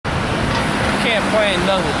can't plan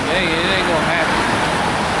nothing. It ain't gonna happen.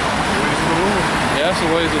 Yeah, that's the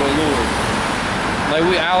ways of the Lord.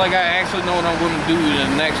 Like I actually know what I'm gonna do in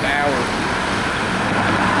the next hour.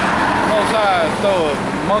 Most High throw a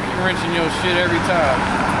monkey wrench in your shit every time.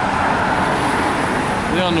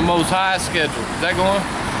 We on the Most High schedule. Is that going?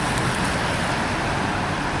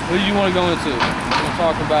 What do you want to go into? We'll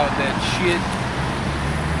talk about that shit.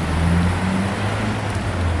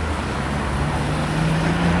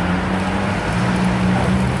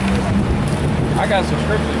 I got some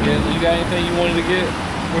scriptures, man. You got anything you wanted to get?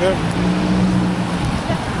 Whatever.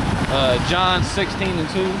 John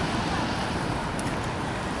 16:2.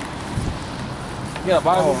 You got a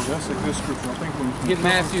Bible? Oh, that's a good scripture. I think we get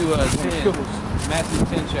Matthew 10. Matthew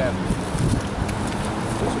 10 chapter.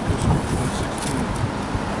 That's a good scripture.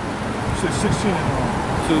 16. 16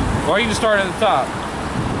 and or you can start at the top.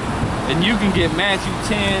 And you can get Matthew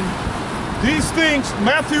 10. These things,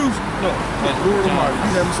 Matthew's, no, Lord Almighty,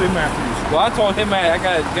 you haven't said Matthew's. Well, I told him, I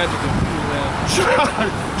got you confused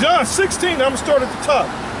now. John 16, I'm going to start at the top.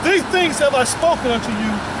 These things have I spoken unto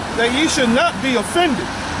you, that ye should not be offended.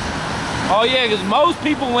 Oh yeah, because most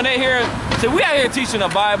people, when they hear, see, we out here teaching the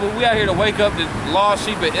Bible, we out here to wake up the lost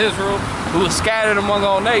sheep of Israel, who is scattered among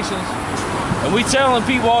all nations, and we telling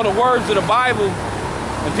people all the words of the Bible,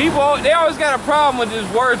 and people, they always got a problem with these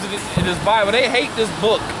words in this Bible. They hate this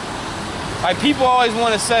book. Like, people always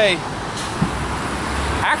want to say,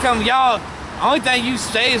 how come y'all, only thing you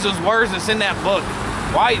say is those words that's in that book?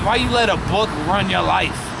 Why you let a book run your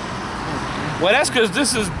life? Well, that's because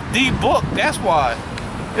this is the book. That's why.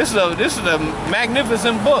 This is a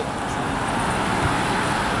magnificent book.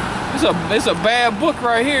 It's a bad book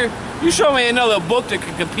right here. You show me another book that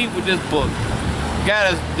can compete with this book.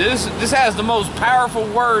 This has the most powerful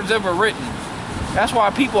words ever written. That's why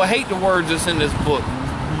people hate the words that's in this book.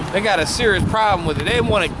 They got a serious problem with it. They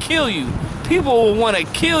want to kill you. People will want to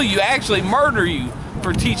kill you, actually murder you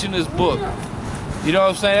for teaching this book. You know what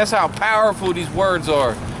I'm saying? That's how powerful these words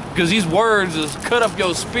are. Because these words is cut up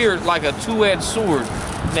your spirit like a two-edged sword.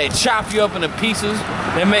 They chop you up into pieces.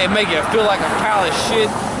 They make you feel like a pile of shit.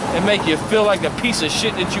 They make you feel like the piece of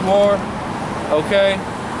shit that you are. Okay?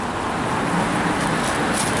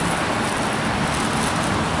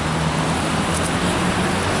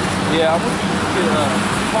 Yeah, I want you to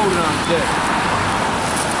get hold it on deck.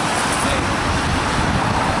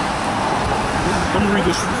 Let me read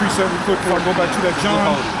this precept real quick before I go back to that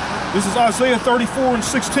John. This is Isaiah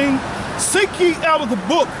 34:16. Seek ye out of the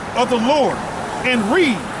book of the Lord and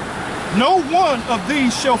read. No one of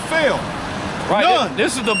these shall fail. Right, none.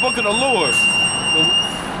 This is the book of the Lord.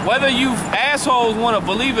 Whether you assholes want to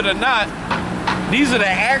believe it or not, these are the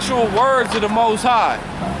actual words of the Most High.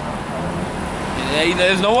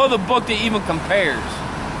 There's no other book that even compares.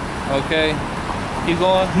 Okay? Keep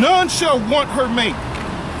going. None shall want her mate.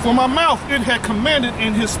 For my mouth it had commanded,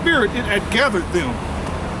 and his spirit it had gathered them.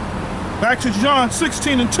 Back to John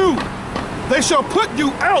 16:2. They shall put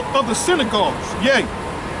you out of the synagogues. Yea,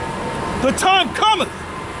 the time cometh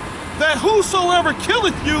that whosoever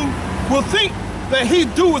killeth you will think that he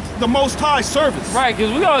doeth the Most High service. Right,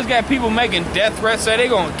 because we always got people making death threats, say they're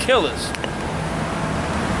going to kill us.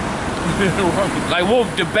 Like, we'll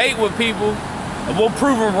debate with people, and we'll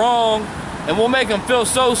prove them wrong, and we'll make them feel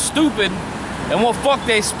so stupid, and we'll fuck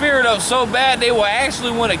their spirit up so bad they will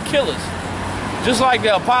actually want to kill us. Just like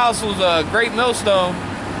the apostles, Great Millstone,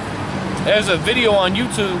 there's a video on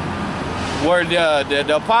YouTube where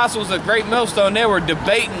the apostles of Great Millstone, they were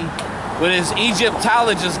debating with this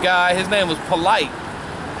Egyptologist guy. His name was Polite.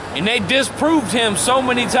 And they disproved him so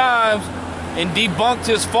many times and debunked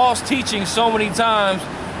his false teaching so many times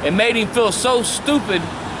and made him feel so stupid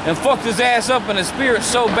and fucked his ass up in the spirit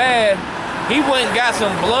so bad, he went and got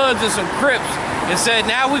some Bloods and some Crips and said,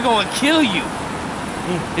 now we're going to kill you.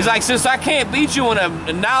 He's like, since I can't beat you in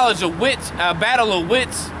a knowledge of wits, a battle of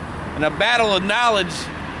wits and a battle of knowledge,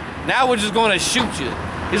 now we're just going to shoot you.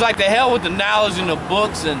 He's like, the hell with the knowledge in the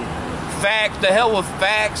books and facts, the hell with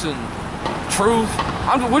facts and truth.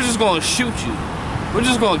 We're just going to shoot you. We're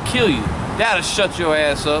just going to kill you. That'll shut your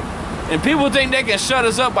ass up. And people think they can shut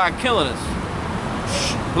us up by killing us.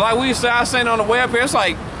 Like we used to, I was saying on the way up here, it's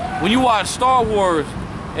like when you watch Star Wars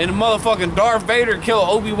and the motherfucking Darth Vader killed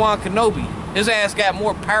Obi-Wan Kenobi. His ass got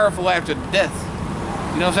more powerful after death.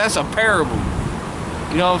 You know what I'm saying? That's a parable.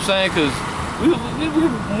 You know what I'm saying? Because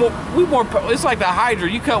we more, it's like the Hydra.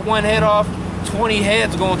 You cut one head off, 20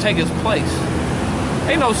 heads are going to take its place.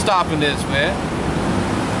 Ain't no stopping this, man.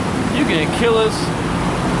 You can kill us.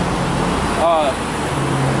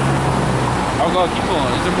 I'm going to keep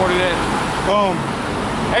going. Is there more to that?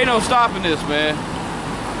 Ain't no stopping this, man.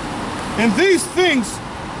 And these things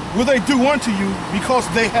will they do unto you, because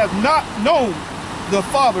they have not known the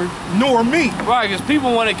Father nor me. Right, because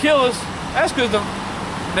people want to kill us. That's because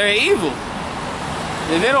they're evil.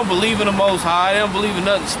 And they don't believe in the Most High. They don't believe in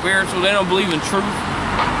nothing spiritual. They don't believe in truth.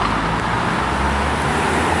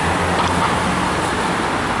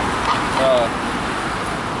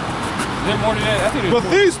 Is there more than that? I think there's But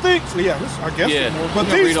more. these things, yeah, I guess there's more. But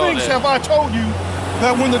these things have I told you,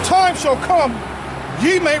 that when the time shall come,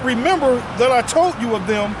 ye may remember that I told you of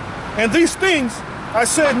them. And these things I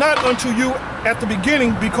said not unto you at the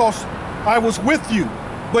beginning, because I was with you.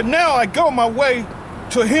 But now I go my way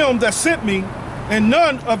to him that sent me, and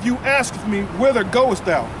none of you asketh me, whither goest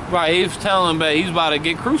thou? Right, he was telling them that he's about to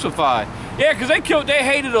get crucified. Yeah, because they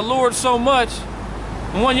hated the Lord so much.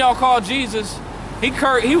 And when y'all called Jesus, he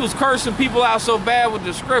was cursing people out so bad with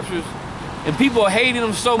the scriptures, and people hated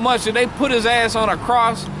him so much that they put his ass on a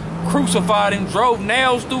cross, crucified him, drove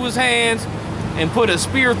nails through his hands, and put a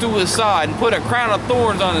spear through his side, and put a crown of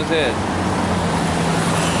thorns on his head.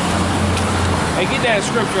 Hey, get that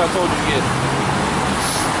scripture I told you to get.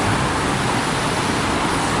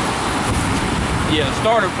 Yeah,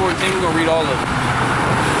 start at 14, we're gonna read all of it.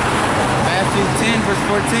 Matthew 10, verse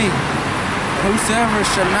 14. Whosoever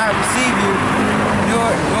shall not receive you,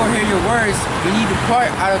 nor hear your words, when ye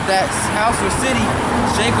depart out of that house or city,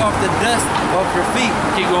 shake off the dust off your feet.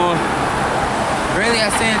 Keep going. Verily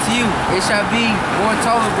I say unto you, it shall be more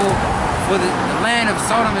tolerable for the land of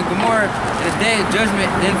Sodom and Gomorrah in the day of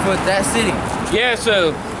judgment than for that city. Yeah,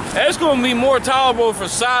 so it's going to be more tolerable for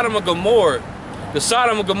Sodom and Gomorrah. The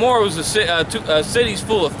Sodom and Gomorrah was cities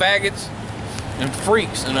full of faggots and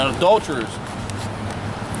freaks and adulterers.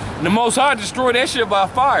 And the Most High destroyed that shit by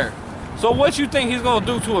fire. So what you think he's going to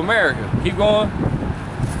do to America? Keep going.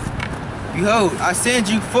 Behold, I send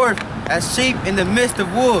you forth as sheep in the midst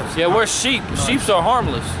of wolves. Yeah, we're sheep. Sheep are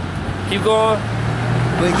harmless. Keep going.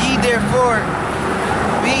 But ye therefore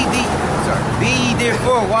be ye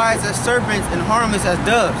therefore wise as serpents and harmless as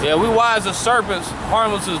doves. Yeah, we wise as serpents,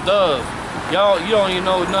 harmless as doves. Y'all, you don't even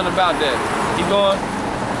know nothing about that. Keep going.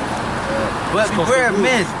 But beware of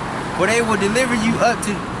men, for they will deliver you up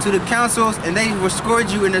to the councils, and they will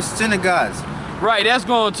scourge you in the synagogues. Right, that's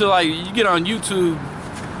going to, like, you get on YouTube,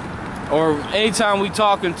 or anytime we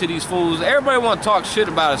talking to these fools, everybody want to talk shit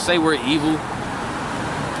about us, say we're evil.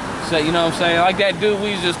 Say, you know what I'm saying? Like that dude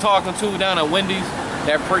we was just talking to down at Wendy's,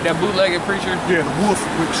 that bootlegged preacher. Yeah, the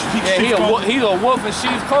wolf. He's a wolf in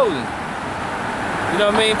sheep's clothing. You know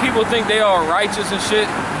what I mean? People think they are righteous and shit.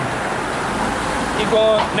 Keep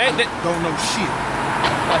going. Don't know shit.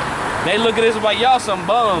 They look at this like, y'all some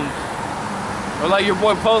bums. Or like your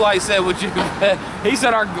boy Polite said, what you, he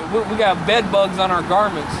said we got bed bugs on our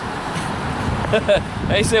garments.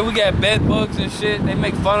 They said we got bed bugs and shit. They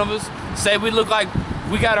make fun of us. Say we look like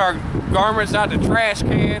we got our garments out the trash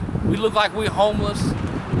can. We look like we homeless.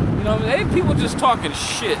 You know what I mean? Hey, people just talking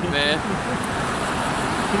shit, man.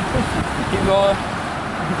 Keep going.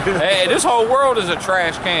 Hey, this whole world is a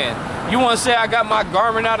trash can. You want to say I got my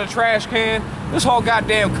garment out of the trash can? This whole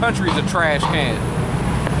goddamn country is a trash can.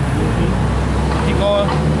 Keep going.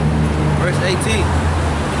 Verse 18.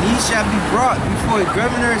 Ye shall be brought before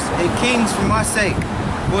governors and kings for my sake,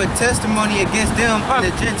 for a testimony against them and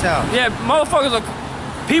the Gentiles. Yeah, motherfuckers are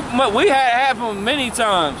people. We had it happen many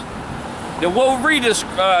times. That we'll read the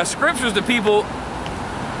scriptures to people,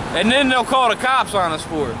 and then they'll call the cops on us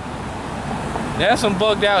for it. That's some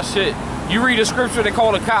bugged out shit. You read the scripture, they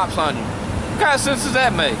call the cops on you. What kind of sense does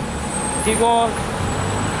that make? Keep going.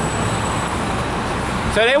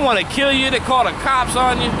 So they want to kill you, they call the cops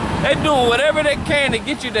on you. They're doing whatever they can to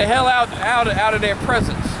get you the hell out of their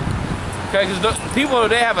presence. Okay, because people,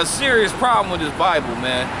 they have a serious problem with this Bible,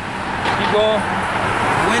 man. Keep going.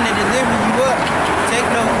 When they deliver you up, take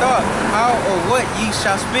no thought how or what ye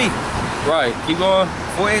shall speak. Right, keep going.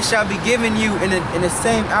 For it shall be given you in the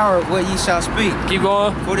same hour what ye shall speak. Keep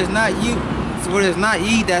going. For it is not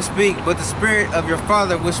ye that speak, but the Spirit of your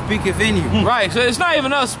Father which speaketh in you. Right, so it's not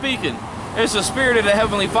even us speaking. It's the Spirit of the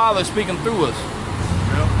Heavenly Father speaking through us.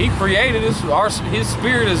 Yep. He created us. His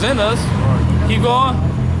Spirit is in us. Right. Keep going.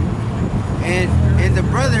 And the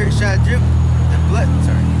brother shall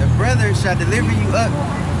deliver you up.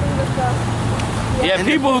 Yeah, and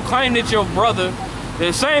people who claim that your brother,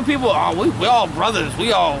 the same people, oh, we all brothers.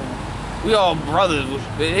 We all brothers.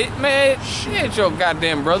 Man, she ain't your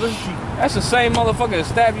goddamn brother. That's the same motherfucker that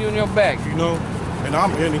stabbed you in your back. You know,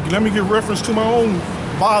 and let me give reference to my own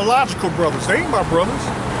biological brothers. They ain't my brothers,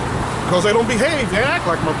 because they don't behave. They act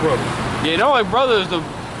like my brothers. Yeah, the only brother is the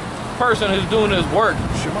person who's doing his work.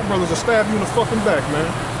 Shit, my brothers will stab you in the fucking back, man.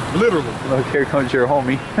 Literally. Look, here comes your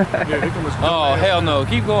homie. Yeah, they come as Oh, hell no.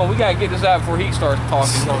 Keep going. We gotta get this out before he starts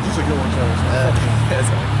talking. No, just a good one, Charles.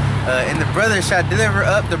 And the brother shall deliver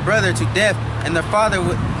up the brother to death, and the father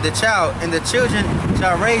with the child, and the children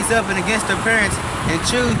shall raise up and against their parents, and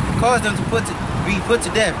cause them to be put to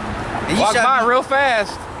death. And ye Walk shall by be, real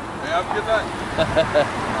fast. Yeah, I'll get that.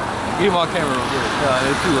 Give him my camera real quick. No,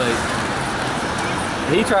 it's too late.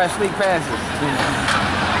 He tried to sneak past us.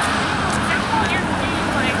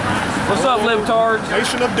 What's up, libtards?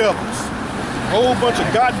 Nation of devils. Whole bunch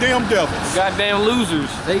of goddamn devils. Goddamn losers.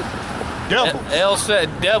 Devils.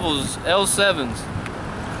 Devils. L7s.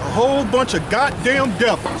 A whole bunch of goddamn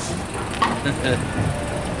devils.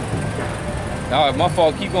 All right, my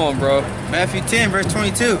fault. Keep going, bro. Matthew 10, verse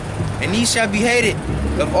 22. And ye shall be hated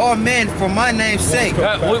of all men for my name's sake.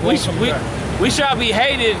 We shall be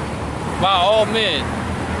hated by all men.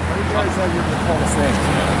 Why are you guys out here calling us names?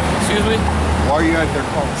 Excuse me? Why are you out there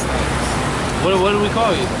calling us names? What do we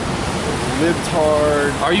call you?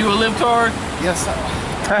 Libtard. Are you a libtard? Yes,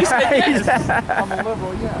 He said yes. I'm a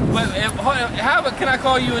liberal, yeah. But how about, can I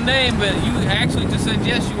call you a name, but you actually just said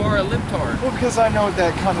yes, you are a libtard? Well, because I know what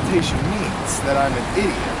that connotation means, that I'm an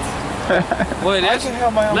idiot. Well, I can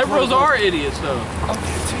have my own liberals political- are idiots, though.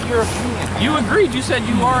 Okay, to your opinion. You agreed. You said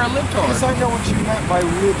you are a libtard. Because I know what you meant by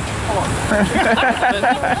libtard.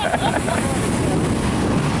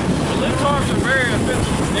 Libtards are very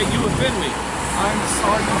offensive. You offend me. I'm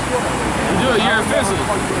sorry you feel that way. You do it. You're offensive.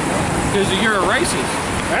 Because you're a racist.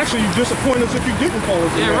 Actually, you disappoint us if you didn't call us.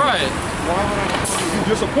 Yeah, right. Why would I? You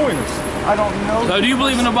disappoint us. I don't know. So do you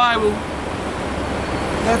believe in the Bible?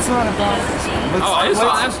 That's not about this.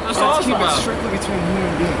 That's all it's keep about. it strictly between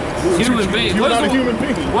human beings. Human being. You're not a human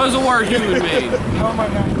being. What does the word human mean? How am I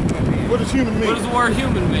not a human being? What does human mean? What does the word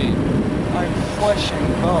human mean? I'm flesh and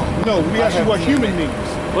bone. No, we asked you what human means.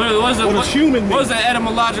 What does human mean? What is the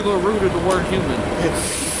etymological root of the word human?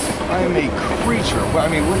 I am a creature. Well, I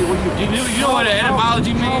mean, what do you... You know what the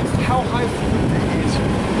etymology means? How highfalutin is it?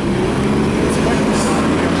 It's what you say.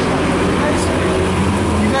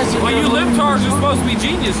 You guys are... Well, you libtards are supposed to be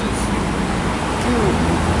geniuses. Dude.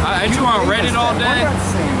 Ain't you on Reddit all day? We're not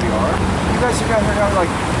saying we are. You guys are out here like,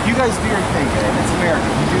 you guys do your thing, man. It's America.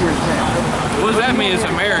 You do your thing. What does that mean? It's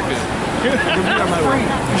America.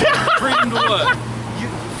 Freedom to what?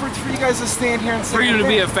 For you guys to stand here and say... Freedom to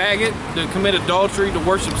be a faggot, to commit adultery, to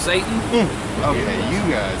worship Satan. Okay, you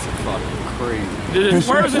guys are fucking crazy.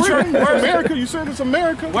 Where was the church? America? You said it's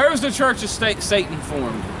America? Where was the Church of Satan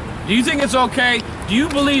formed? Do you think it's okay? Do you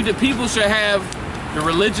believe that people should have the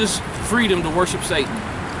religious freedom to worship Satan?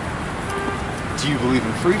 Do you believe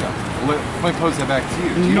in freedom? Let me pose that back to you.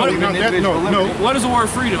 Do you No, believe in not that, individual no. liberty? What is the word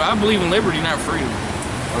freedom? I believe in liberty, not freedom.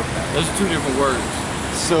 Okay. Those are two different words.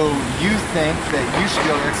 So you think that you should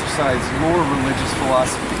be able to exercise your religious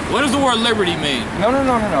philosophy? What does the word liberty mean? No. Let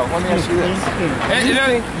me ask you this.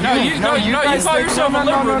 You call yourself a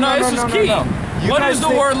liberal. No, this is key. What does the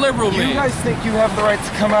word liberal mean? You guys think you have the right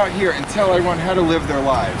to come out here and tell everyone how to live their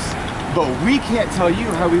lives. But we can't tell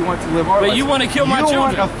you how we want to live our lives. But you want to kill my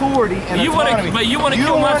children. You want authority and autonomy. But you want to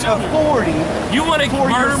kill my children. Authority. You want to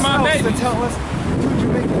murder my baby. To tell us, dude,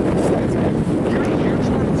 you're making no sense. You're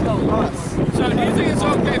trying to tell us. So do you think it's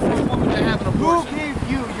okay for a woman to have an Who abortion? gave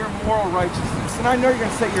you your moral righteousness? And I know you're going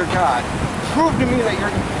to say you're God. Prove to me that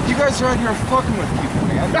you guys are out here fucking with people,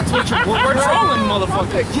 man. That's what you're We're trolling,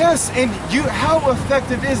 motherfuckers. Yes, and how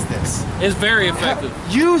effective is this? It's very effective.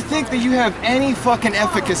 You think that you have any fucking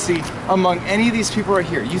efficacy among any of these people right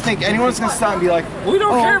here? You think anyone's gonna stop and be like, We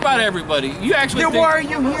don't care about everybody. You actually then think why are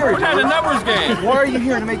you here? we're not a numbers game. Why are you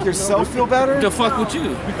here, to make yourself feel better? To fuck with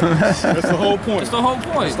you. That's the whole point. That's the whole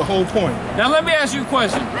point. That's the whole point. Now let me ask you a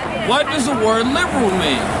question. What does the word liberal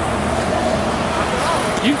mean?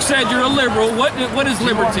 You said you're a liberal. What is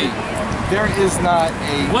liberty? There is not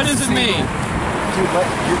a... What does it mean? Dude,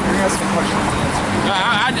 you're asking questions to answer.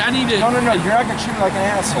 I need to... No, you're not going to treat me like an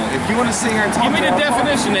asshole. If you want to sit here and talk Give me the about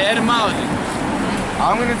definition, the etymology.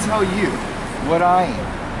 I'm going to tell you what I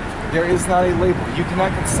am. There is not a label. You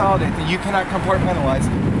cannot consolidate. You cannot compartmentalize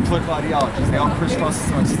political ideologies. They all crisscross to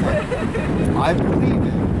some extent. I believe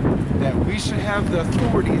that we should have the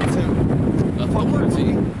authority to...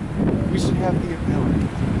 Authority? We should have the ability.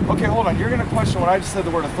 Okay, hold on. You're going to question when I just said the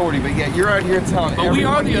word authority, but yet you're out here telling But we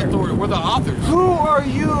are the here, authority. We're the authors. Who are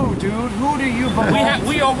you, dude? Who do you belong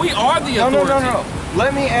We are the authority. No.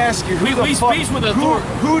 Let me ask you. Who We speak with authority.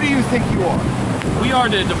 Who do you think you are? We are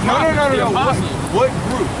the prophets, the apostles. What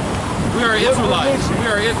group? We are Israelites.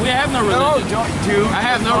 We have no religion. No, don't, dude. I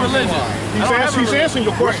have no religion. He's answering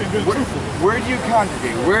your question. Where do you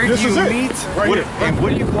congregate? Where do you meet? Right here. And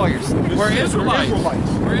what do you call yourself? We're Israelites.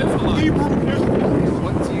 We're We're Israelites. Hebrew Israelites.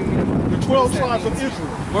 What do you 12 tribes of Israel.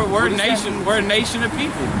 We're a nation. We're a nation of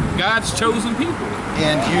people. God's chosen people.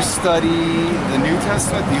 And you study the New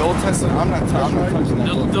Testament, the Old Testament. I'm not touching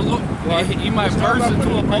that. You might burst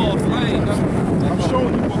into a ball of flames. I'm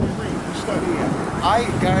showing you what we read. We study.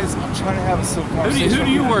 Guys, I'm trying to have a civil conversation. Who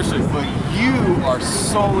do you worship? But you are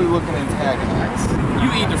solely looking to antagonize. You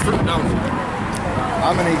eat the fruit, don't you?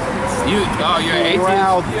 I'm an atheist. You're an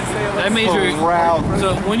atheist? That means you're...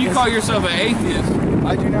 So when you call yourself an atheist...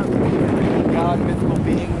 I do not believe in God, mythical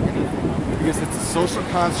being, anything. Because it's a social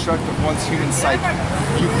construct of one's human psyche.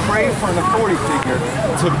 You crave for an authority figure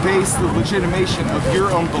to base the legitimation of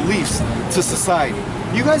your own beliefs to society.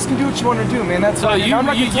 You guys can do what you want to do, man. That's fine. I'm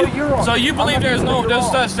not going to tell you you're wrong. So you believe there's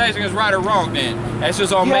such thing as right or wrong, then? That's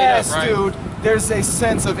just all made up, right? Yes, dude. There's a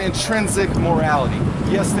sense of intrinsic morality.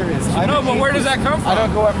 Yes, there is. No, but where does that come from? I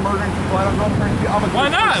don't go out murdering people. I don't go hurting people. Why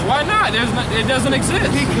not? Why not? It doesn't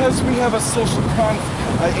exist. Because we have a social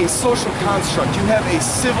construct. You have a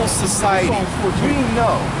civil society. We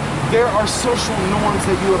know there are social norms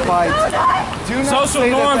that you abide to. Do not social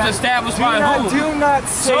norms established by who? Do not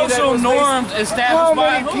say social norms established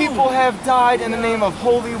by who? How many people have died in the name of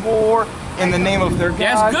holy war, in the name of their God?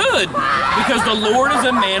 That's good, because the Lord is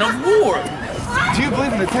a man of war. Do you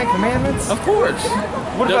believe in the Ten Commandments? Of course.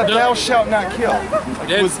 What about thou shalt not kill?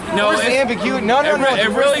 Where's the ambiguity? No. It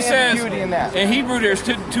really says in that? In Hebrew there's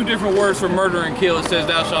two different words for murder and kill. It says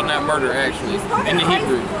thou shalt not murder, actually, in the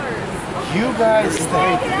Hebrew. You guys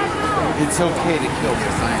think it's okay to kill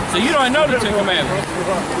people. So you don't know the Ten Commandments.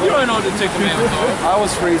 You don't know the Ten Commandments are. I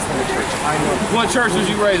was raised in the church. I know. What church was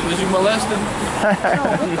you raised in? Was you molested? No,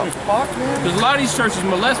 what the fuck, man? Because a lot of these churches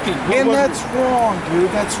molest people. And that's wrong, dude.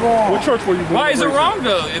 That's wrong. What church were you? Why is it wrong,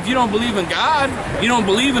 though? If you don't believe in God, you don't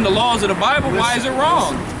believe in the laws of the Bible, why is it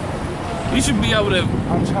wrong? You should be able to...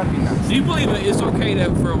 I'm trying to be nice. Do you believe it's okay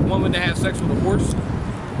for a woman to have sex with a horse?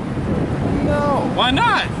 No. Why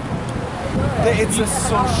not? It's a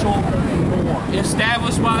social norm.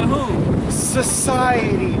 Established by who?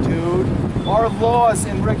 Society, dude. Our laws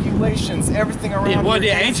and regulations, everything around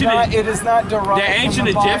it is not derived the ancient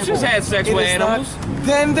from the Egyptians Bible. had sex with animals.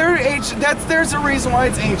 Then they're ancient. There's a reason why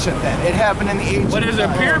it's ancient. Then it happened in the ancient. But there's a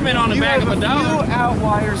pyramid on the back of a dollar. You have a few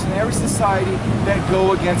outliers in every society that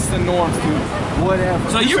go against the norms, dude. Whatever.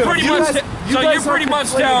 So you're pretty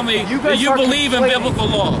much telling me that you believe in biblical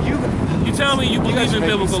law. You tell me you believe in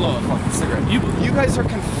biblical law. You guys are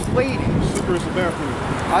conflating. Cigarettes are bad for you.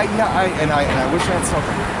 I wish I had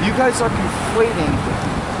something. You guys are conflating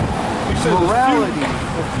morality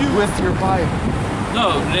with your Bible.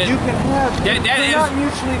 No, you can have. They're not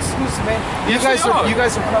mutually exclusive, man. You guys are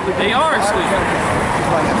probably. They are exclusive. You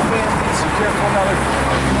might have families. You care for one another.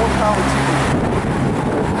 More power to you.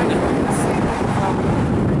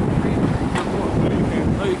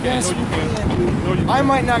 Yes, you can. I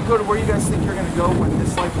might not go to where you guys think you're gonna go when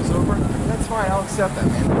this life is over. That's fine. I'll accept that,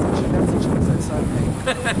 man. That's a choice I decided to make.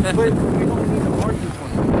 But we don't need to argue with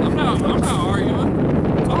one another. I'm not arguing.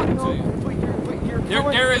 I'm talking to you.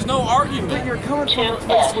 There is no argument. But you're coming from a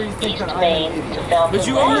place where you think that I'm an idiot. But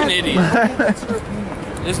you are an idiot.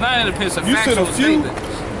 It's not an opinion. It's a factual statement.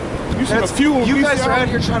 You guys are out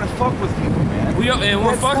here trying to fuck with people, man.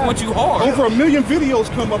 We're fucking with you hard. Over 1 million videos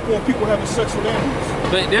come up on people having sex with animals.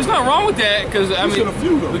 But there's nothing wrong with that, because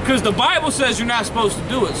because the Bible says you're not supposed to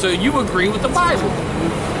do it. So you agree with the Bible.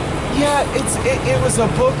 Yeah, it was a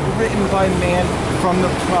book written by man from the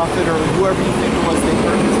prophet or whoever you think it was. They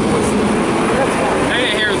heard his voice. They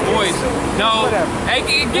didn't hear his voice. No. Whatever. Hey,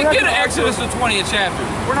 get an Exodus the 20th chapter.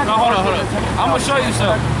 No, hold on. I'm gonna show you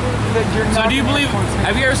something. So do you believe?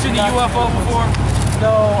 Have you ever seen a UFO before?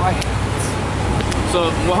 No, I haven't. So,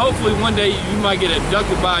 well, hopefully one day you might get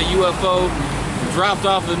abducted by a UFO, dropped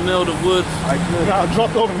off in the middle of the woods. I could. I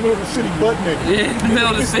dropped over in the middle of the city butt naked. Yeah, in the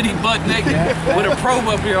middle of the city butt naked with a probe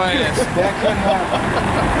up your ass. That could happen.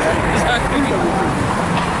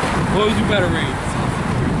 What would you better read?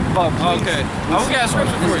 Okay. We got a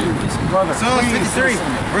scripture for you. Psalm 53,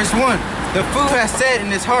 verse 1. The fool has said in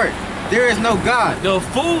his heart, there is no God. The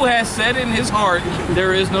fool has said in his heart,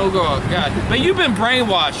 there is no God. But you've been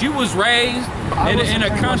brainwashed. You was raised in a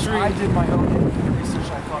country. I did my own independent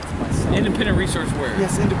research. I thought to myself. Independent research where?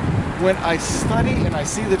 Yes, when I study and I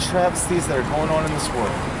see the travesties that are going on in this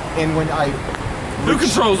world, and when I... Who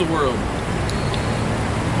controls the world?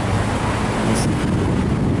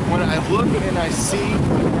 When I look and I see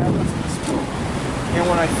what happens in this world, and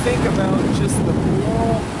when I think about just the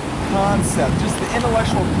moral concept, just the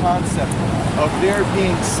intellectual concept of there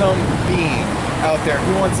being some being out there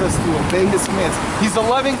who wants us to obey his commands. He's a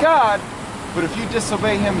loving God, but if you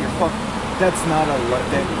disobey him, you're fucked. That's not a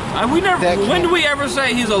When do we ever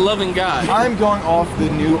say he's a loving God? I'm going off the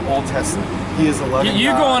New Old Testament. He is a loving God.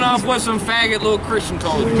 You're going off what some faggot little Christian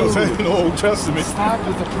told you. Because in the Old Testament. Stop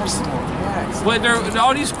with the personal attacks. But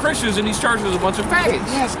all these Christians in these churches are a bunch of faggots.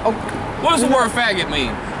 Yes. Oh, What does the word faggot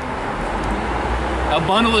mean? A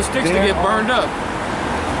bundle of sticks to get burned up.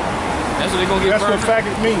 That's what they're gonna get burned up. That's what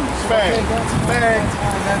faggot means. Fag. okay,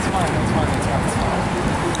 that's fine.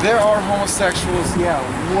 There are homosexuals, yeah,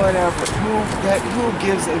 whatever. Who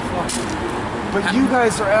gives a fuck? But you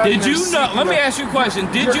guys are out Did you know? Let me ask you a question.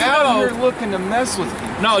 Did you out know? here looking to mess with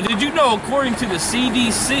people. No. Did you know? According to the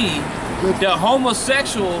CDC, that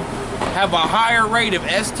homosexual have a higher rate of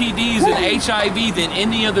STDs and HIV than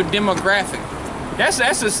any other demographic. That's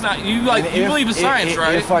just not you believe in science,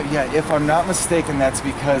 right? If I'm not mistaken, that's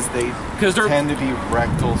because they tend to be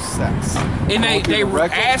rectal sex. And they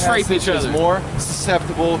ass rape each other. Is more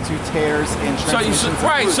susceptible to tears and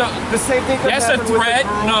transmissions. So the same thing. That's a threat.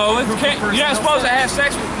 No, it can't. You're not supposed to have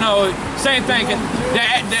sex with. No, same thing. The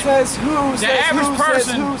average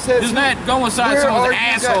person does not go inside someone's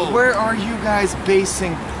asshole. Where are you guys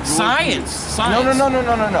basing science? No.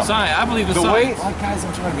 Science. I believe in science. Guys,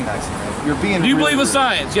 I'm trying to be nice. You're being. Do you believe in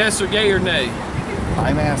science? Yes or yay or nay?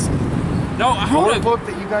 I'm asking. No, hold Your book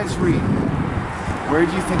that you guys read. Where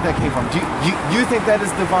do you think that came from? Do you think that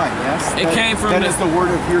is divine? Yes. It came from. That is the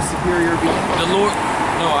word of your superior being. The Lord.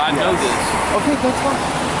 No, I know this. Okay, that's fine.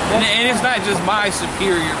 And it's not just my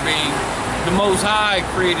superior being. The Most High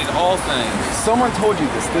created all things. Someone told you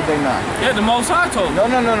this, did they not? Yeah, the Most High told me. No.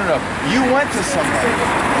 You went to somebody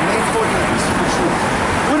and they told you this is the truth.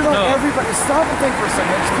 What about everybody? Stop and think for a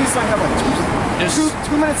second. Please, I have like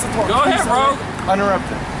two minutes to talk. Go ahead, bro.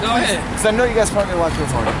 Uninterrupted. Go ahead. Because I know you guys probably watch this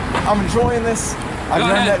already. I'm enjoying this. I've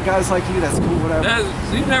never met guys like you. That's cool, whatever.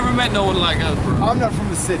 You've never met no one like us, bro. I'm not from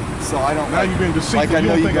the city, so I don't. Now you've been deceived. Like I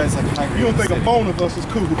know you guys like. You don't think a phone of us is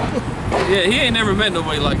cool? Yeah, he ain't never met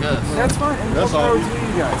nobody like us. That's fine. And that's more power all. to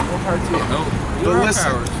you guys. More power to you. No. But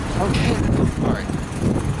listen. Okay. All right.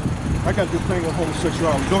 I got this thing of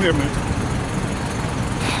homosexuality. Go ahead, man.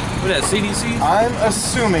 What that, CDC? I'm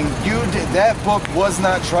assuming that book was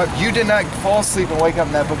not you did not fall asleep and wake up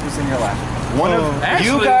and that book was in your lap.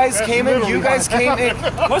 You guys came in.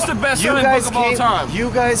 What's the best selling book of all time?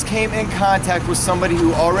 You guys came in contact with somebody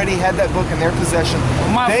who already had that book in their possession.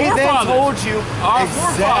 They then told you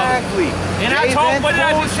exactly. And what did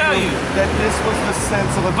I just tell you? That this was the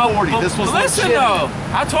sense of authority. This was listen though.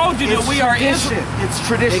 I told you that we are tradition. It's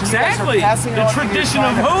tradition. Exactly. The tradition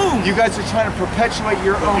of whom? You guys are trying to perpetuate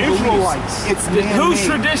your own beliefs. It's man-made. Whose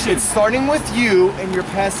tradition? It's starting with you, and you're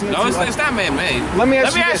passing it to it's not man-made. Let me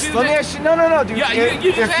ask you this. Let me ask you. No, dude. Yeah,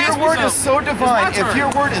 if your word is so divine, and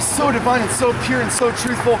so pure and so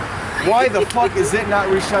truthful, why the fuck is it not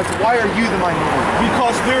reached out to? Why are you the minority?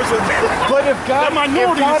 Because there's a. But if God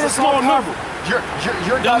is a small number.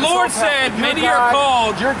 The Lord said, many are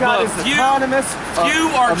called, your God is autonomous, few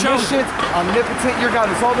are chosen. Omnipotent, your God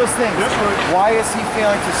is all those things. That's right. Why is he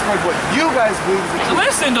failing to spread what you guys believe is the truth?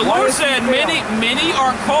 Listen, the Lord said, many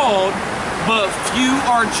are called, but few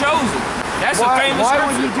are chosen. That's a famous scripture. Why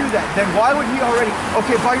would he do that? Then why would he already...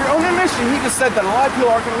 Okay, by your own admission, he just said that a lot of people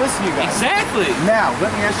aren't going to listen to you guys. Exactly. Now, let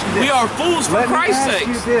me ask you this. We are fools for Christ's sake.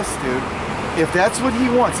 Let me ask you this, dude. If that's what he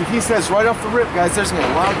wants, if he says right off the rip, guys, there's going to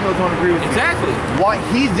be a lot of people who don't agree with you. Exactly. Why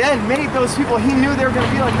many of those people, he knew they were going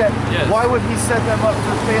to be like that. Yes. Why would he set them up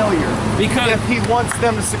for failure? Because if he wants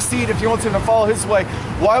them to succeed, if he wants them to follow his way,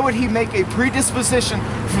 why would he make a predisposition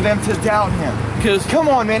for them to doubt him? Because come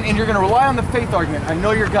on, man, and you're going to rely on the faith argument. I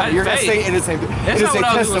know you're going to say it is a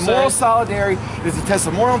test of moral solidarity, it is a test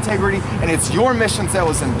of moral integrity, and it's your missions that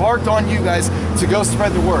was embarked on you guys to go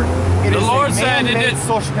spread the word. It is a man-made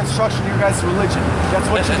social construction of your guys' religion. That's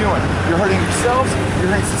what you're doing. You're hurting yourselves, you're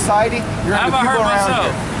hurting society, you're hurting the people around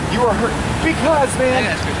you. You are hurt because, man,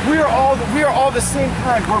 we are all the same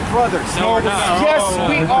kind. We're brothers. No, we're not. Yes,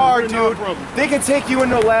 we are, dude. They can take you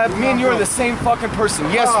into a lab. Me and you are the same fucking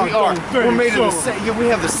person. Yes, we are. We're made of the same. We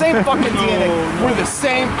have the same fucking DNA. We're the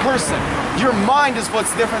same person. Your mind is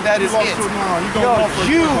what's different. That is it.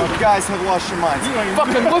 You guys have lost your minds.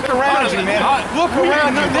 Fucking look around you, man. Look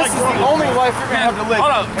around you. This is the only life you're gonna have to live.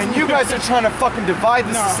 And you guys are trying to fucking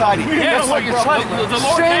divide the society. That's what you're trying to do.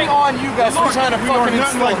 Shame on you guys for trying to fucking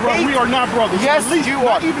instill hate. We are not brothers. Yes, you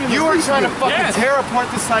are. You are trying to fucking tear apart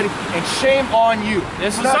the society, and shame on you. The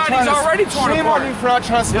society's already torn apart. Shame on you for not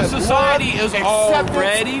trying to spread the society is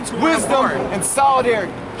already torn wisdom, apart. and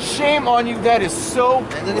solidarity. Shame on you. That is so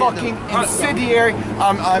fucking incendiary.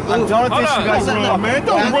 I'm done with this. You guys Don't run, man.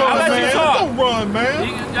 Don't run, man. Don't run,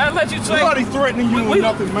 man. I let you say. Nobody threatening you or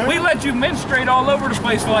nothing, man. We let you menstruate all over the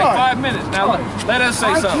place for like 5 minutes. Now let us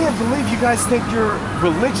say something. I can't believe you guys think you're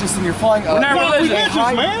religious and you're following. We're not religious,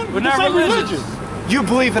 man. We're not religious. You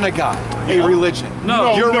believe in a God, a religion.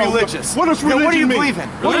 No, you're religious. What does religion what do you mean? believe in?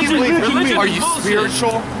 What do you believe in? religion Are is you bullshit.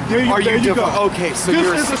 spiritual? There you go. Okay, so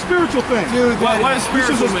this is a spiritual thing. Dude, What is this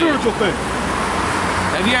spiritual is a spiritual thing.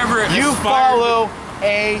 Have you ever You aspired follow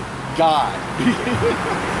a God.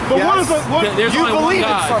 But Yes. what is it? What? There's You only one believe in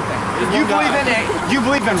God. something. There's You one believe God. in you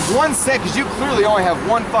believe in one set because you clearly only have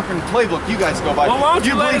one fucking playbook you guys go by. Well, why don't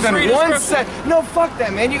you let believe us read in the one scripture? set. No, fuck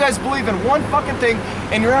that, man. You guys believe in one fucking thing,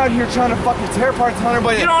 and you're out here trying to fucking tear apart telling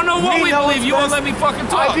everybody. You don't know what we know believe. what's You won't best. let me fucking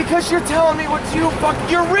talk. Because you're telling me what you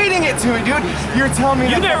you're reading it to me, dude. You're telling me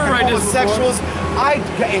You that never fucking read this before. homosexuals.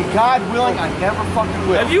 And God willing, I never fucking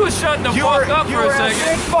will. If you would shut the fuck up for a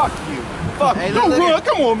second. Fuck you. Fuck you. Don't run.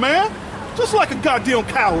 Come on, man. Just like a goddamn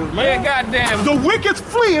coward, man. Yeah, goddamn. The wicked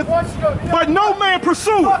fleeth, but no man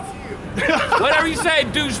pursueth. Whatever you say,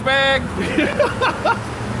 douchebag.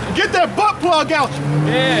 Get that butt plug out.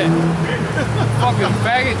 Yeah. Fucking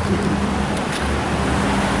faggot.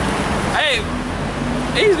 Hey,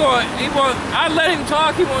 I let him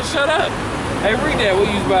talk, he won't shut up. Hey, read that, what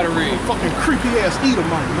you was about to read. Fucking creepy ass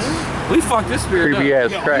Edomite, man. We fucked this spirit Creepy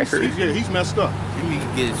up. ass cracker. He's messed up. You need to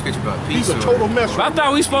get a scripture about peace. He's a total mess. I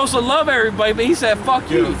thought we were supposed to love everybody, but he said,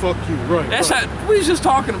 fuck you. Yeah, fuck you, right. That's how, we was just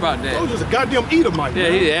talking about That that. was just a goddamn Edomite, Yeah,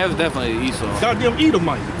 man. that was definitely Esau. Goddamn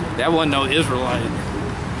Edomite. That wasn't no Israelite.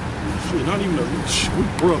 Shit, not even a... Shit, we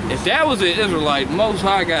brothers. If that was an Israelite, Most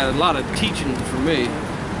High got a lot of teaching for me.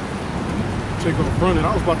 Take off running.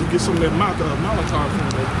 I was about to get some of that Molotov from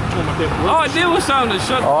that. Talking about that All I did was something to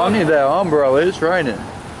shut the Oh, I fuck need that umbrella. It's raining.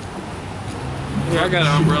 Yeah, I got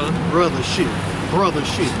an umbrella. Brother shit. Brother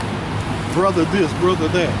shit. Brother this, brother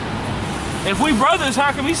that. If we brothers,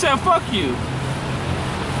 how come he said fuck you?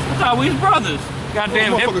 I thought we was brothers.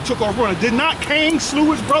 Goddamn That motherfucker took off running. Did not Cain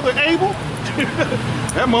slew his brother Abel?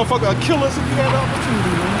 That motherfucker would kill us if he had the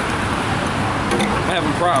opportunity, man. I'm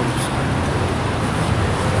having problems.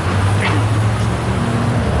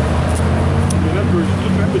 Yeah,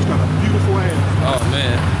 that bitch got a beautiful ass. Oh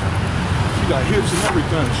man. She got hips and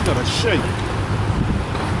everything. She got a shape.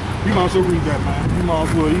 You might as well read that, man. You might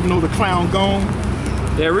as well, even though the clown gone,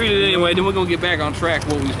 Yeah, read it anyway, then we're gonna get back on track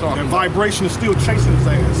what we was talking that about. vibration is still chasing his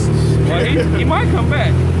ass. Well, he might come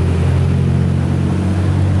back.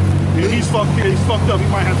 Yeah, he's fucked up. He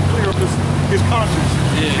might have to clear up his conscience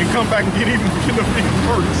and come back and get even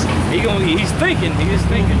worse. He's thinking. He is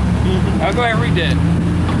thinking. I'll go ahead and read that.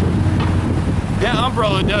 That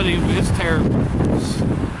umbrella doesn't even, it's terrible.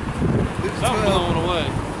 Something blown away.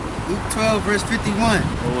 Luke 12, verse 51.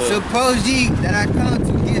 well. Suppose ye that I come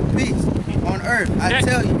to give peace on earth. I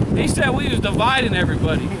tell you. He said we was dividing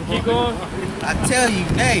everybody. Keep going. I tell you,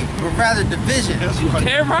 nay, but rather division.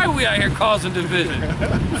 Damn right we out here causing division.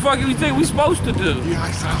 What the fuck do you think we supposed to do? Yeah,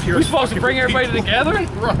 he's out here We supposed to bring everybody people. together?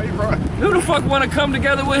 Right. Who the fuck want to come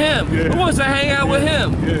together with him? Yeah. Who wants to hang out with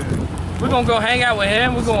him? Yeah, We're gonna go hang out with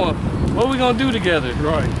him. What we gonna do together?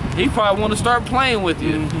 right. He probably want to start playing with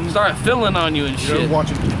you, start feeling on you and Yeah, shit.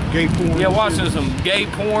 watching gay porn. Yeah, and watching shit. some gay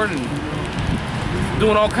porn and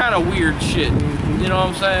doing all kind of weird shit. You know what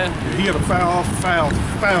I'm saying? Yeah, he had a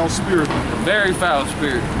foul spirit. Very foul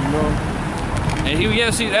spirit. You know. And he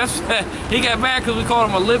got mad because we called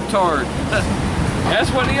him a libtard.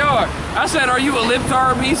 That's what they are. I said, "Are you a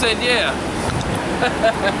libtard?" He said, "Yeah."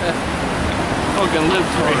 Fucking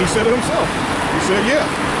libtard. And he said it himself. He said,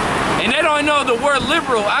 yeah. And they don't know the word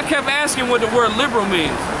liberal. I kept asking what the word liberal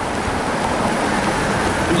means.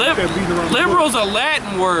 Liberal's a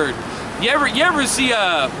Latin word. You ever see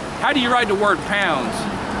how do you write the word pounds?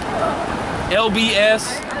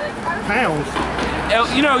 LBS. Pounds.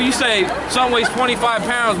 You know, you say something weighs 25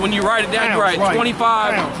 pounds. When you write it down, you write Pounds, right.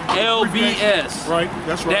 25 Pounds. LBS. Right,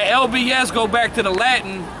 that's right. That LBS go back to the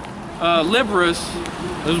Latin liberus,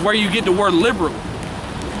 is where you get the word liberal.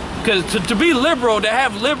 Because to be liberal, to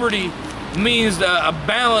have liberty, means a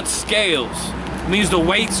balanced scales. Means the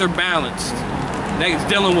weights are balanced. That's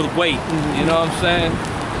dealing with weight. You know what I'm saying?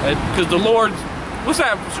 Because the Lord, what's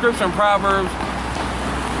that scripture in Proverbs?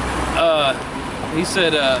 He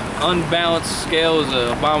said, unbalanced scale is an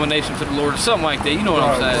abomination to the Lord, or something like that. You know what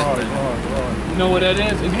I'm saying? Right. You know what that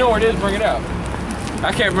is? If you know where it is, bring it out.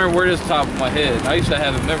 I can't remember where it is off the top of my head. I used to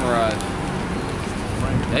have it memorized.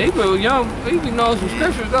 Hey, but young, he be knowing some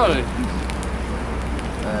scriptures, don't he?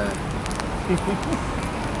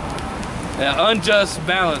 Yeah, unjust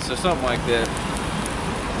balance or something like that.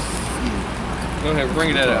 Go ahead,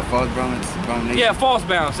 bring that up. False balance, abomination. Yeah, false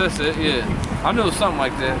balance, that's it, yeah. I knew it was something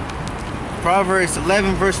like that. Proverbs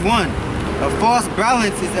 11 verse 1. A false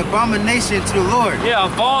balance is abomination to the Lord. Yeah, a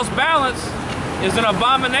false balance is an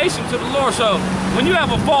abomination to the Lord. So when you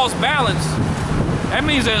have a false balance, that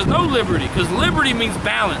means there's no liberty, because liberty means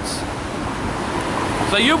balance.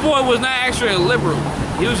 So your boy was not actually a liberal.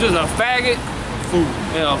 He was just a faggot,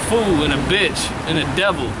 and a fool, and a bitch, and a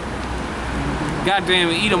devil. Goddamn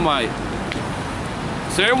Edomite.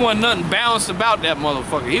 So there wasn't nothing balanced about that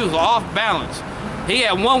motherfucker. He was off balance. He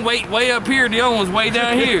had one weight way up here, the other one's way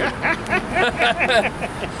down here.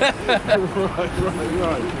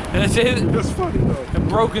 Right. That's it. That's funny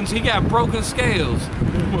though. And he got broken scales.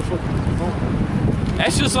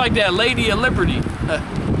 That's just like that Lady of Liberty.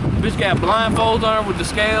 Bitch got blindfolds on her with the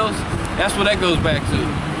scales. That's what that goes back to.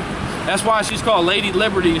 That's why she's called Lady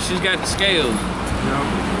Liberty, and she's got the scales.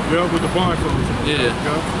 Yeah, with the blindfolds. Yeah.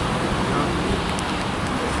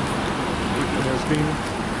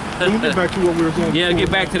 We'll get back to what we were going. Yeah,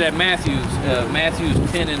 get back to that Matthews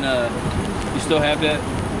 10 and you still have that?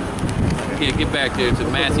 Yeah, get back there to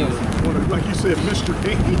Matthews. Like you said, Mr.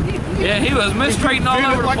 D. Yeah, he was mistreating all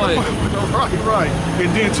over the place. Right.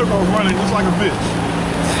 And then took off running just like a bitch.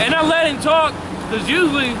 And I let him talk, because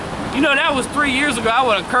usually, you know, that was 3 years ago, I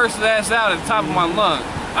would have cursed his ass out at the top of my lungs.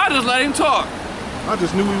 I just let him talk. I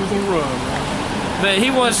just knew he was on the run, man. But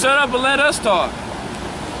he wouldn't shut up and let us talk.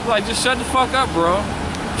 Like, just shut the fuck up, bro.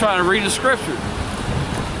 I'm trying to read the scripture.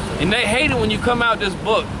 And they hate it when you come out this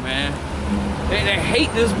book, man. They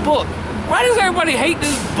hate this book. Why does everybody hate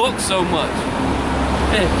this book so much?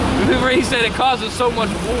 Remember he said it causes so much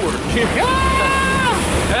war.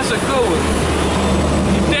 That's a good one.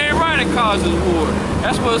 You're damn right it causes war.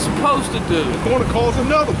 That's what it's supposed to do. It's going to cause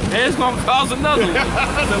another one. It's going to cause another one.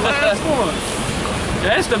 The last one.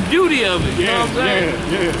 That's the beauty of it. You know what I'm saying?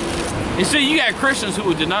 Yeah. You see, you got Christians who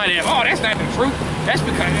would deny that. Oh, that's not the truth. That's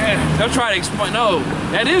because they'll try to explain. No,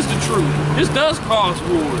 that is the truth. This does cause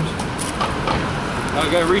wars. I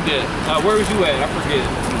gotta read that. Where was you at? I forget.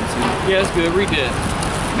 Yeah, that's good. Read that.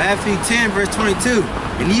 Matthew 10 verse 22.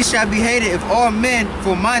 And ye shall be hated of all men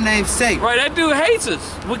for my name's sake. Right, that dude hates us.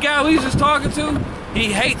 What guy we just talking to?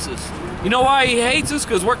 He hates us. You know why he hates us?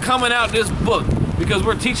 Because we're coming out this book. Because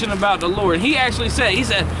we're teaching about the Lord. He actually said, he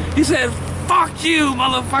said, fuck you,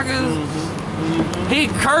 motherfuckers. He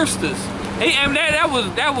cursed us.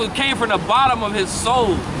 That came from the bottom of his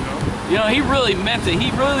soul. You know, he really meant it.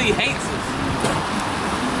 He really hates us.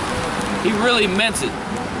 He really meant it.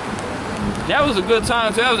 That was a good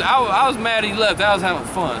time too. I was mad he left. I was having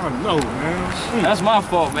fun. I know, man. That's my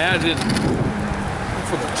fault, man. I just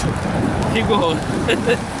keep going.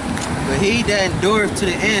 But he that endureth to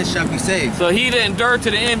the end shall be saved. So he that endureth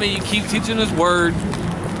to the end, man, you keep teaching his word.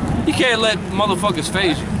 You can't let motherfuckers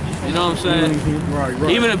phase you. You know what I'm saying?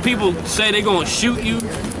 Right. Even if people say they're gonna shoot you,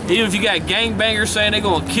 even if you got gangbangers saying they're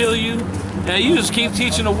gonna kill you, and you just keep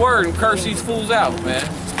teaching the word and curse these fools out, man,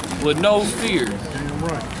 with no fear. Damn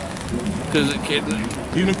right. Because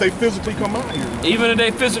even if they physically come out here. Even if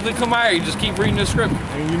they physically come out here, you just keep reading the scripture.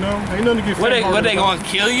 And you know, ain't nothing to get What they gonna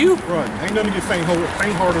kill you? Right. Ain't nothing to get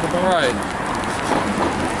faint-hearted about. Right.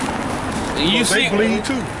 And you see, they bleed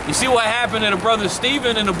too. You see what happened to the brother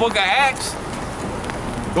Stephen in the book of Acts?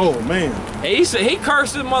 Oh man. And he said he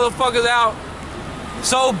cursed his motherfuckers out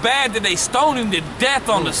so bad that they stoned him to death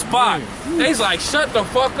on the spot. They's like, shut the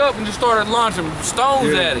fuck up, and just started launching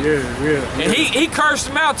stones at him. Yeah. And he cursed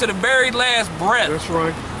him out to the very last breath. That's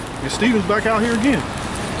right. And Stephen's back out here again.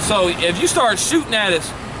 So if you start shooting at us,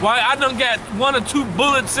 why I done got 1 or 2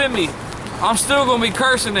 bullets in me, I'm still gonna be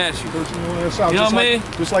cursing at you. You know what I mean?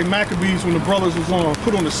 Just like Maccabees when the brothers was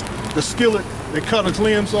put on the skillet, they cut his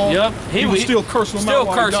limbs off. Yep. He was still cursing them out.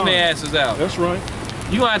 Still cursing their asses out. That's right.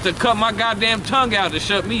 You gonna have to cut my goddamn tongue out to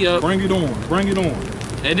shut me up. Bring it on. Bring it on.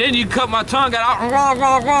 And then you cut my tongue out.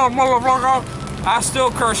 I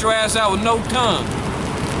still curse your ass out with no tongue.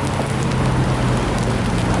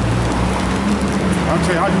 I'll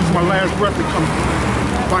tell you, I use my last breath to come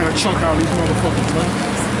bite a chunk out of these motherfuckers, man.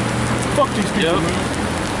 Fuck these people, man.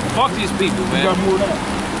 Fuck these people, man. You got more of that.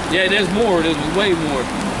 Yeah, there's more. There's way more.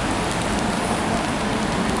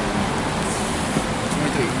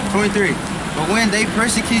 23. But when they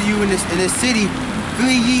persecute you in this city,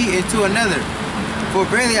 flee ye into another. For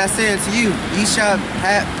verily I say unto you, ye shall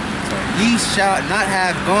not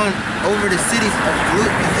have gone over the cities of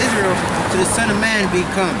Israel to the Son of Man be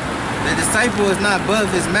come. The disciple is not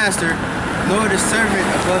above his master, nor the servant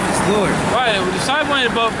above his Lord. Right, the disciple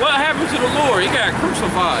ain't above. What happened to the Lord? He got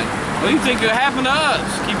crucified. What do you think it happened to us?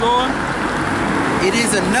 Keep going. It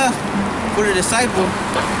is enough for the disciple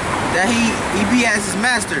that he be as his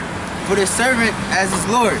master. for the servant as his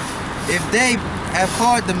Lord. If they have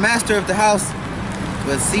called the master of the house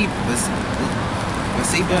Bathsheba,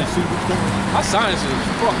 My science is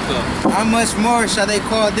fucked up. how much more shall they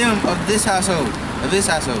call them of this household?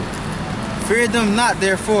 Fear them not,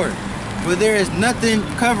 therefore, for there is nothing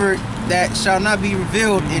covered that shall not be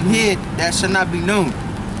revealed, and hid that shall not be known.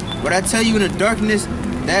 What I tell you in the darkness,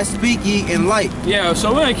 that speak ye in light. Yeah,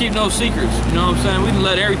 so we ain't keep no secrets. You know what I'm saying? We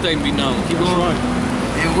let everything be known. Keep going. Right.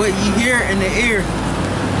 And what ye hear in the ear,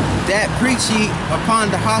 that preach ye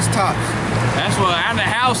upon the housetops. That's what, on the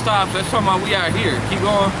housetops, that's talking about we out here. Keep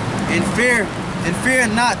going. And fear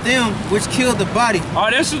not them which kill the body. All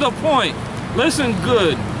right, this is the point. Listen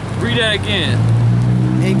good. Read that again.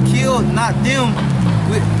 And kill not them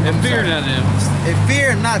which, And fear not them. and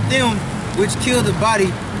fear not them which kill the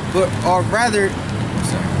body, but are rather,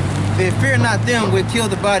 and fear not them which kill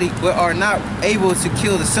the body, but are not able to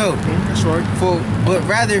kill the soul. That's right. But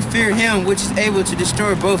rather fear him which is able to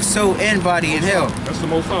destroy both soul and body in hell. That's the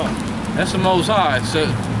Most High. That's the Most High.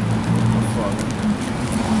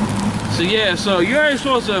 So yeah, so you ain't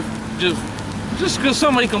supposed to just because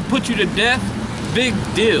somebody can put you to death, big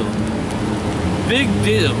deal. Big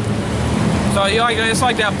deal. So it's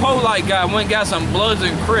like that Polite guy went and got some Bloods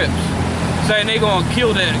and Crips saying they gonna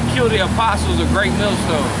kill the apostles of Great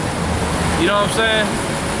Millstone. You know what I'm saying?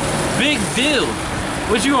 Big deal.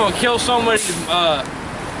 What, you gonna kill somebody?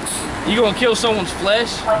 You gonna kill someone's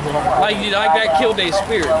flesh? Like that killed their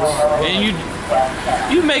spirit. And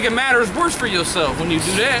you making matters worse for yourself when you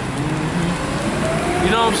do that. You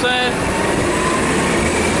know what I'm saying?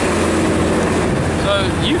 So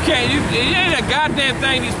you can't. It ain't a goddamn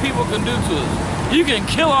thing these people can do to us. You can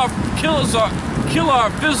kill our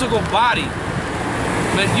physical body,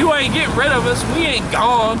 but you ain't getting rid of us. We ain't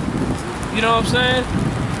gone. You know what I'm saying?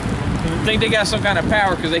 Think they got some kind of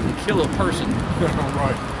power because they can kill a person.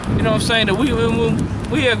 Right. You know what I'm saying? That we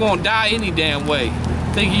are gonna die any damn way.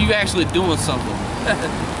 Thinking you actually doing something.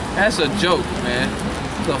 That's a joke, man.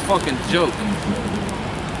 It's a fucking joke.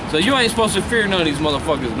 So you ain't supposed to fear none of these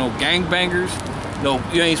motherfuckers. No gangbangers. No,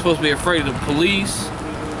 you ain't supposed to be afraid of the police.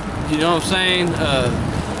 You know what I'm saying?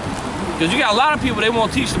 Because you got a lot of people, they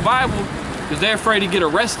won't teach the Bible because they're afraid to get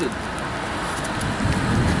arrested.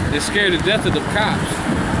 They're scared to death of the cops.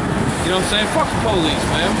 You know what I'm saying? Fuck the police,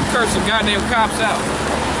 man. We curse the goddamn cops out.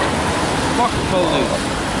 Fuck the police.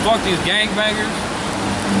 Fuck these gangbangers.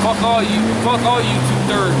 Fuck all you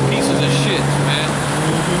 2/3 pieces of shit, man.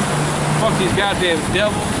 Fuck these goddamn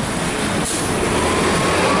devils.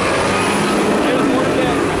 There's more to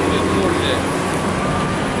that. There's more to that.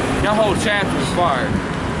 Your whole chapter is fired.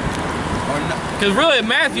 Because really,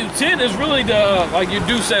 Matthew 10 is really the, like you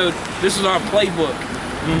do say, this is our playbook.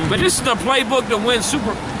 But this is the playbook to win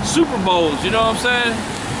Super Bowls, you know what I'm saying?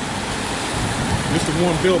 This the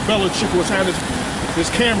one Bill Belichick was having his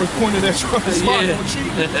cameras pointed at your spot on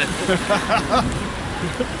cheek.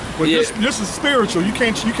 But Yeah. this is spiritual. You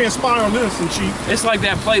can't spy on this and cheat. It's like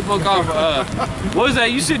that playbook off, what was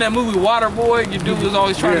that? You seen that movie Waterboy? Your dude was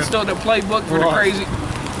always trying to steal the playbook for the crazy,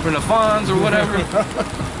 for the Fonz or whatever.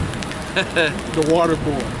 The water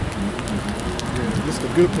boy. Yeah, this is the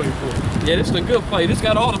good playbook. Yeah, this is a good play. This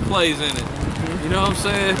got all the plays in it. You know what I'm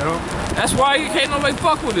saying? Yeah. That's why you can't nobody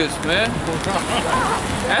fuck with this, man.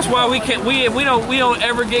 That's why we don't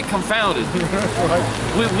ever get confounded.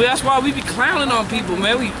 That's why we be clowning on people,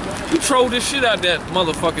 man. We trolled this shit out that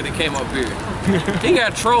motherfucker that came up here. He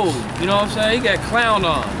got trolled, you know what I'm saying? He got clowned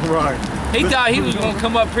on. Right. He thought he was gonna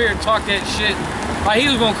come up here and talk that shit. Like he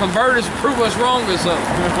was gonna convert us, prove us wrong or something.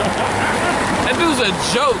 That dude's a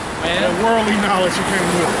joke, man. That worldly knowledge you came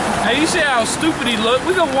with. Hey, you see how stupid he looked?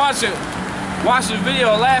 We gonna watch the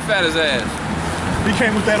video and laugh at his ass. He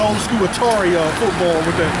came with that old school Atari football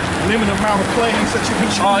with the limited amount of plays that you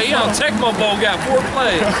can choose. Oh, he on Tecmo Bowl got 4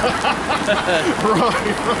 plays.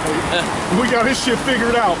 Right. We got his shit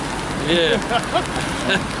figured out. Yeah.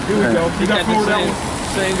 Here we go. He got the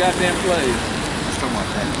same goddamn plays.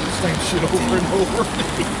 Same shit over and over.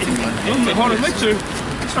 Hold on, make sure.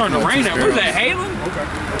 It's starting to rain out. What is that, hailing? Okay.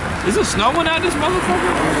 Is it snowing out this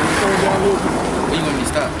motherfucker? Where you want me to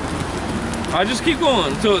stop? I just keep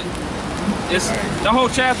going until it's the whole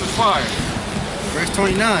chapter's fire. Verse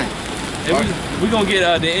 29. And we gonna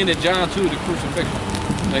get the end of John 2, the crucifixion.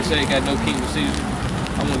 They say he got no king to Caesar.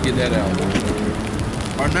 I'm gonna get that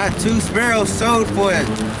out. Are not 2 sparrows sold for a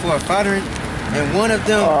farthing, and one of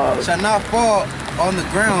them shall not fall on the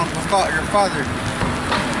ground without your Father?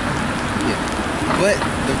 Yeah. But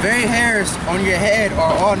the very hairs on your head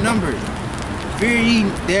are all numbered. Fear ye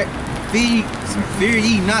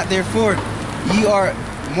not, therefore, ye are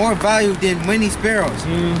more valued than many sparrows.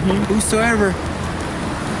 Whosoever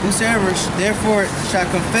Whosoever therefore shall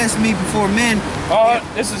confess me before men, Oh,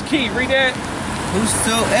 this is key. Read that.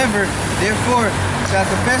 whosoever therefore shall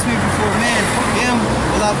confess me before men, him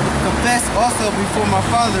will I confess also before my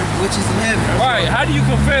Father which is in heaven. Right. How do you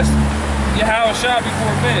confess Yahweh Shah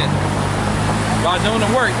before men? By doing the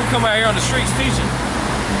work. We come out here on the streets teaching.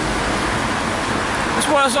 That's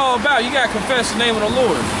what it's all about. You gotta confess the name of the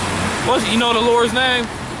Lord. What's it? You know the Lord's name?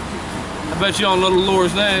 I bet you don't know the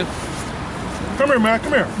Lord's name. Come here, man.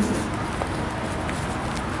 Come here.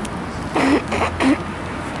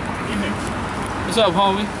 What's up,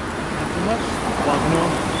 homie?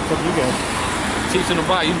 What's up, you guys? Teaching the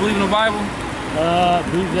Bible. You believe in the Bible?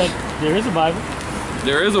 Believe that there is a Bible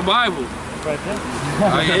There is a Bible. right there.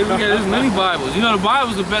 Okay, look at there's many Bibles. You know the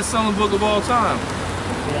Bible's the best-selling book of all time.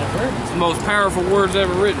 Yeah, I've heard. It's the most powerful words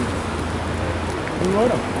ever written. Who wrote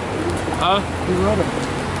them? Huh? Who wrote them?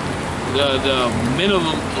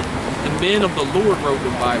 The men of the Lord wrote the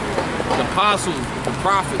Bible. The apostles, the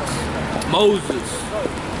prophets, Moses,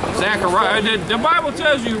 Zechariah. The Bible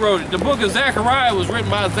tells you who wrote it. The book of Zechariah was written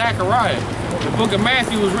by Zechariah. The book of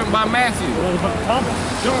Matthew was written by Matthew. Well, the book of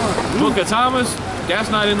Thomas. The book of Thomas, that's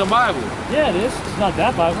not in the Bible. Yeah, it is. It's not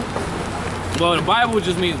that Bible. Well, the Bible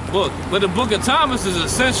just means book. But the book of Thomas is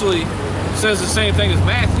essentially says the same thing as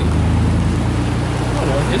Matthew.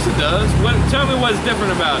 Yes, it does. Tell me what's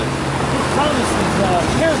different about it. Thomas is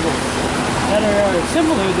parables that are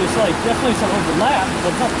similar. There's like definitely some overlap,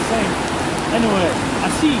 but it's not the same. Anyway, I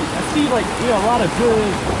see like a lot of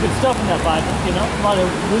good stuff in that Bible. You know, a lot of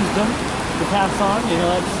wisdom to pass on. You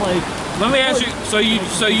know, it's like. Let me ask you. So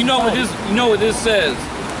you know what this says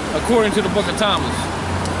according to the book of Thomas.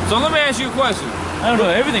 So let me ask you a question. I don't know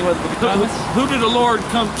everything about the book of Thomas. Who did the Lord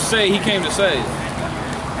come say He came to save?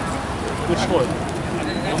 Which Lord?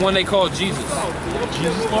 The one they call Jesus.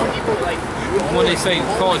 Jesus Lord? The one they say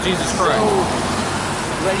call Jesus Christ.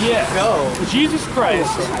 Yeah. Jesus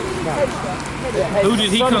Christ. Who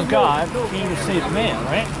did He Son come? of God came to save man,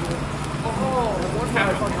 right?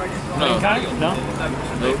 No, Mankind? No.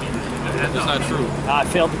 nope. That's not true. I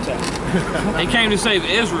failed the test. He came to save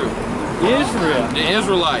Israel, Israel. the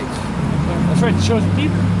Israelites. That's right, the chosen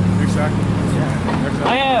people. Exactly.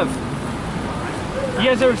 I have. You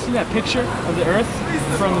guys ever seen that picture of the Earth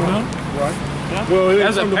from the moon? Right. Yeah. Well, it ain't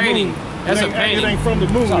That's a from the painting. moon. That's a It painting. ain't from the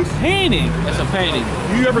moon. It's a painting. That's a painting.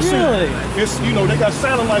 You ever seen Really? it? It's, they got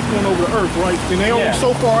satellites going over the Earth, right? And they only Yeah.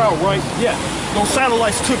 so far out, right? Yeah. Those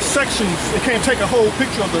satellites took sections. They can't take a whole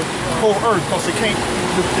picture of the whole Earth because they can't.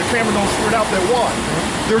 The camera don't spread out that wide.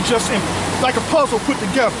 They're just like a puzzle put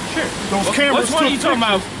together. Sure. Those cameras. Which one are took you talking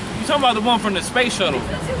about? pictures. You talking about the one from the space shuttle?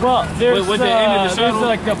 Well, there's With the end of the there's shuttle?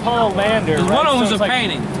 like the Apollo lander. Because right? one of them's So a it's like,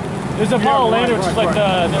 painting. There's the Apollo right, lander, which is right, like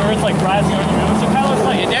the Earth like rising over the moon. So kind of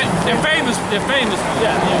like And they're famous. They're famous.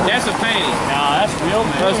 Yeah, yeah. That's a painting. Nah, that's real,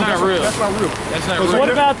 man. No, it's not real. That's not real. That's not So real. What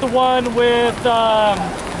about the one with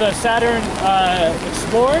the Saturn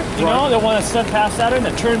Explorer? You know, the one that sent past Saturn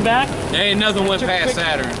that turned back. There ain't nothing went Took a past picture.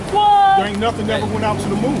 Saturn. What? There ain't nothing that ever went out to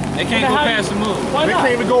the moon. They can't go How past the moon. Why They not?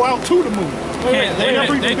 can't even go out to the moon. Wait, They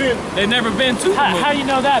never even been. They've never been to the How, moon. how do you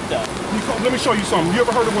know that though? Let me show you something. You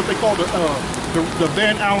ever heard of what they call the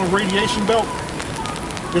Van Allen radiation belt?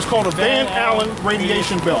 It's called a Van Allen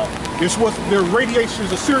radiation belt. It's what their radiation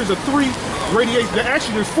is a series of 3 radiation.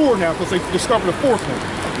 Actually, there's 4 now because they discovered a 4th one.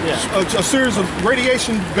 Yeah. A series of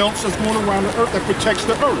radiation belts that's going around the Earth that protects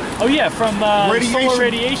the Earth. Oh yeah, from solar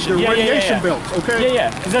radiation. The Yeah, radiation yeah. belts. Okay. Yeah, yeah,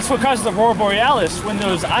 because that's what causes the aurora borealis. When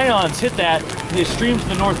those ions hit that, they stream to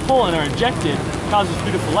the North Pole and are ejected, causes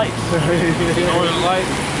beautiful lights. Northern Light.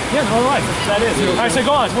 Yeah, Northern Lights. That's what that is. All right, so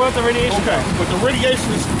go on. So what about the radiation? Okay. But the radiation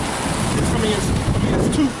is,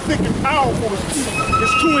 it's too thick and powerful.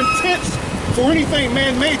 It's too intense for anything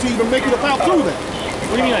man-made to even make it about through that.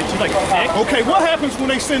 What do you mean, like, just like thick? Okay, what happens when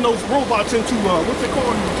they send those robots into what's they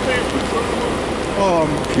call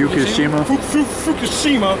Fukushima.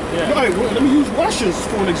 Fukushima. Yeah. Right, well, let me use Russia's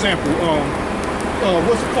for an example.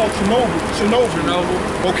 What's it called?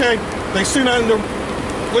 Chernobyl. Okay, they send out their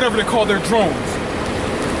whatever they call their drones.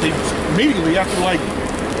 They immediately after like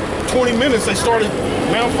 20 minutes they started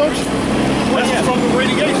malfunctioning. That's Yeah. from the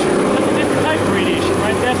radiation. That's a different type of radiation,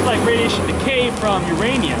 right? That's like radiation decay from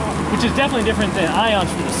uranium, which is definitely different than ions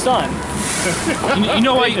from the sun. You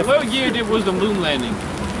know what year was the moon landing?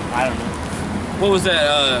 I don't know. What was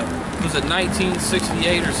that? Was it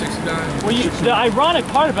 1968 or 69? Well, the ironic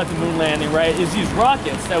part about the moon landing, right, is these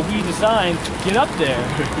rockets that we designed to get up there.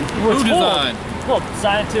 Who designed? well,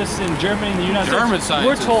 scientists in Germany and the United German States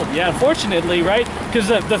were scientists. told, yeah, unfortunately, right? Because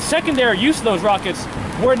the secondary use of those rockets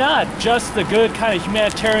were not just the good kind of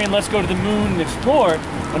humanitarian, let's go to the moon and explore.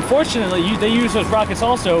 Unfortunately, they use those rockets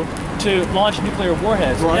also to launch nuclear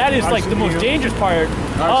warheads. Right. And that is like the most ICBM. dangerous part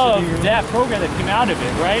of that program that came out of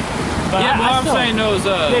it, right? But Yeah, what I'm still- saying though is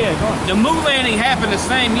go on. the moon landing happened the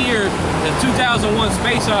same year that 2001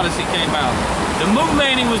 Space Odyssey came out. The moon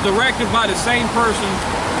landing was directed by the same person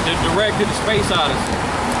that directed the Space Odyssey.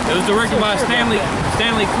 It was directed by Stanley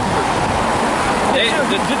Kubrick.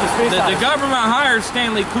 The government hired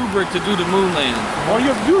Stanley Kubrick to do the moon landing. All you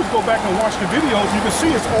have to do is go back and watch the videos. You can see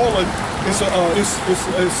it's all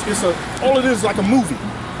all it is like a movie.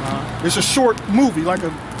 It's a short movie, like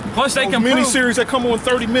a Plus, they can mini prove. series that come on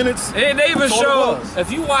 30 minutes. They even That's all it show, was.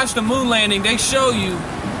 if you watch the moon landing, they show you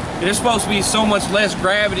there's supposed to be so much less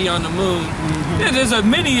gravity on the moon. There's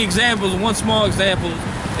many examples. One small example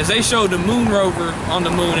is they showed the moon rover on the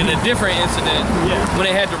moon in a different incident when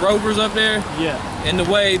they had the rovers up there. Yeah. And the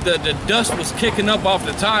way the dust was kicking up off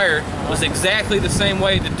the tire was exactly the same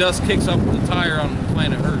way the dust kicks up the tire on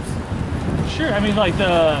planet Earth. Sure, I mean, like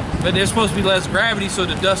the... But there's supposed to be less gravity, so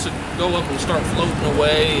the dust would go up and start floating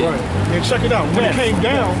away. Right. And check it out. When it came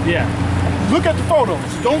down, Yeah. look at the photos.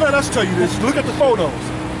 Don't let us tell you this. Look at the photos.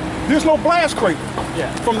 There's no blast crater.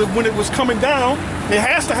 Yeah. From when it was coming down, it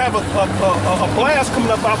has to have a blast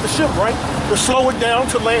coming up out the ship, right? To slow it down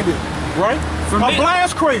to land it, right? For a me-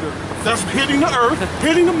 blast crater that's hitting the Earth,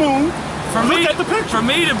 hitting the moon. Look at the picture. For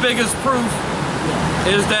me, the biggest proof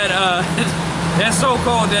is that that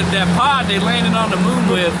so-called that pod they landed on the moon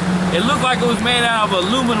with, it looked like it was made out of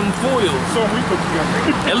aluminum foil. So we put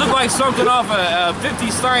together. It looked like something off a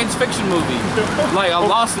 50s science fiction movie, like a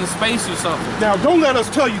Lost in Space or something. Now, don't let us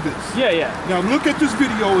tell you this. Yeah. Now, look at this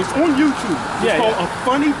video. It's on YouTube. It's called A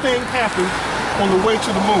Funny Thing Happened on the Way to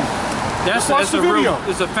the Moon. That's watch the a video.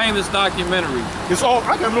 it's a famous documentary. It's all,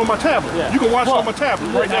 I got it on my tablet. Yeah. You can watch it Well, on my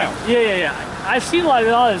tablet right now. Yeah. I've seen a lot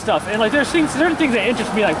of this stuff, and like there's certain things that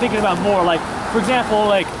interest me, like thinking about more. Like, for example,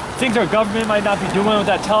 like things our government might not be doing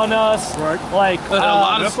without telling us. Right. Like A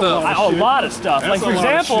lot of that's a stuff. lot of a lot of stuff. That's Like, for a lot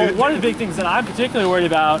of example, shit. one of the big things that I'm particularly worried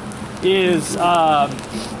about is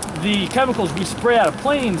the chemicals we spray out of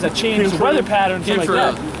planes that change the Chemtrails. weather patterns, stuff like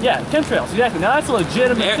that. Yeah, chemtrails, exactly. Now that's a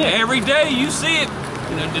legitimate thing. Every day you see it.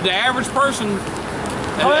 You know, the average person.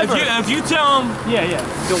 However- if you tell them Yeah.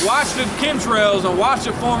 to watch the chemtrails and watch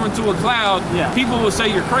it form into a cloud, Yeah. people will say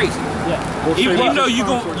you're crazy. Yeah. Even though you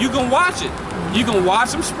can watch it. You can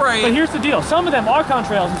watch them spray. But here's the deal: some of them are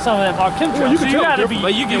contrails, and some of them are chemtrails. Well, you can so you tell gotta the be,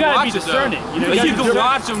 But you can gotta watch be it though. discerning. You know, But you gotta be can discerning.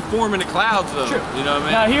 watch them form in the clouds though. Sure. You know what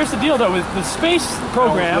I Now mean? here's the deal though with the space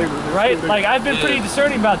program, later. right? Like I've been pretty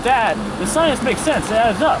discerning about that. The science makes sense. It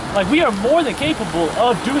adds up. Like we are more than capable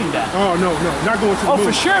of doing that. Oh, no, not going to the Oh, moon.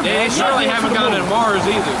 for sure, They man. surely Yeah. haven't gone to Mars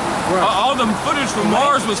either. Right. All the footage from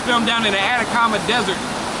Mars was filmed down in the Atacama Desert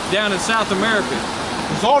down in South America.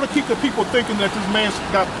 It's all to keep the people thinking that this man's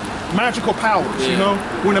got magical powers, you know?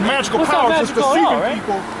 When the magical Well, it's not powers is magical at deceiving all, right?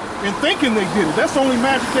 people and thinking they did it. That's the only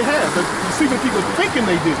magic they have. They're deceiving people thinking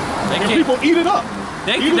they did it. They And can't- people eat it up.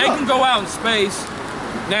 They Eat it up. can go out in space.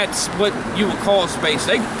 That's what you would call space.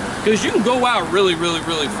 Because you can go out really, really,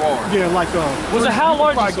 really far. Yeah, like Was it how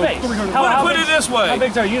large is probably go space? 300 How Put it this way. How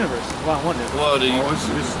big's our universe? Well, I wonder. Well,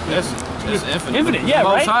 it's that's infinite. Infinite, yeah,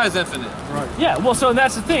 Most right? high is infinite. Yeah. Well, so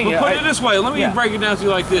that's the thing. But put it this way. Let me yeah. break it down to you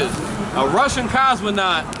like this. A Russian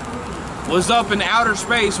cosmonaut was up in outer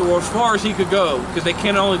space, or as far as he could go, because they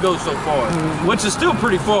can only go so far, which is still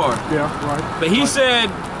pretty far. Yeah, right. But he said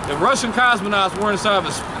the Russian cosmonauts were inside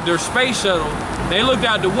of their space shuttle. They looked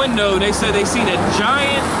out the window. They said they seen a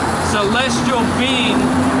giant celestial being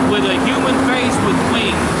with a human face with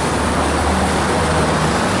wings.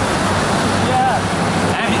 Yeah.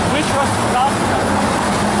 And Which Russian cosmonaut?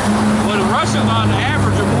 well, the Russians on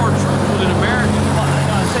average are more truthful than Americans. Well,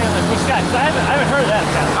 I'm saying like which guy? 'Cause I haven't heard of that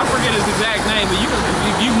guy. I forget his exact name, but you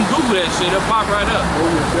can Google that shit. It'll pop right up.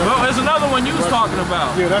 yeah. Well, there's another one you was talking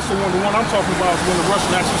about. Yeah, that's the one. The one I'm talking about is when the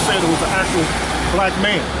Russian actually said it was an actual black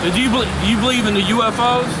man. Do you believe in the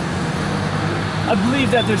UFOs? I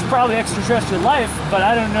believe that there's probably extraterrestrial life, but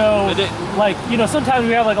I don't know. But it- Like, you know, sometimes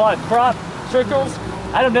we have like a lot of crop circles.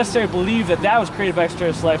 I don't necessarily believe that that was created by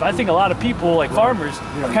extraterrestrial life. I think a lot of people, like farmers,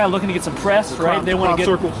 are kind of looking to get some press, right? They want to crop get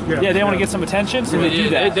circles, yeah, they want to yeah. get some attention, so they do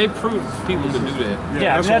that. They prove people can do that.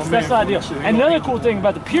 Yeah, I mean, that's not ideal. shit. And another cool thing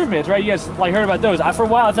about the pyramids, right? You guys like heard about those. For a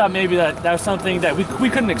while I thought maybe that was something that we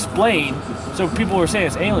couldn't explain. So people were saying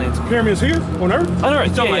it's aliens. Pyramids here on Earth? On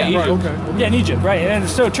Earth, talking yeah, about yeah. Egypt. Okay. Yeah, in Egypt, right? And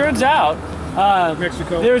so it turns out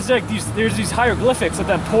Mexico. There's these hieroglyphics of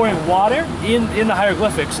them pouring water in the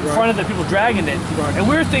hieroglyphics in front of the people dragging it. Right. And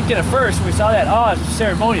we were thinking at first when we saw that, oh, it's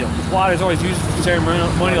ceremonial, because water is always used for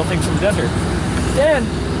ceremonial things in the desert. Then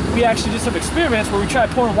we actually did some experiments where we tried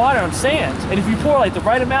pouring water on sand, and if you pour like the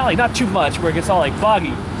right amount, like not too much where it gets all like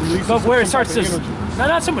boggy, but where it starts to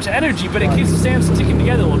not so much energy, but it keeps the sand sticking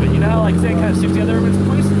together a little bit. You know how like sand kind of sticks together in its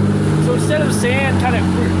place? So instead of sand kind of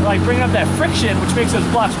like bringing up that friction, which makes those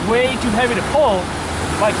blocks way too heavy to pull,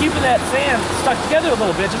 by keeping that sand stuck together a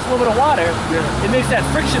little bit, just a little bit of water, it makes that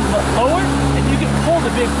friction lower, and you can pull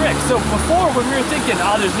the big bricks. So before, when we were thinking,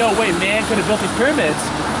 oh, there's no way man could have built these pyramids,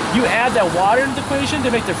 you add that water into the equation to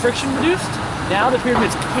make the friction reduced. Now the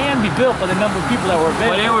pyramids can be built by the number of people that were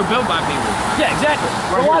available. But they were built by people. Yeah, exactly.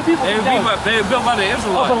 But a lot of people They were built by the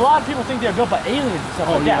Israelites. but a lot of people think they're built by aliens and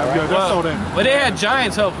stuff like that, right? that's all that. But they had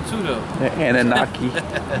giants helping too, though. Anunnaki.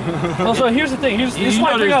 Well, so here's the thing. This is You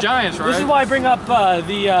why know I bring there's up, giants, right? This is why I bring up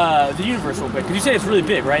the universe real quick, because you say it's really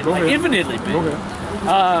big, right? Go Like ahead. infinitely big. Go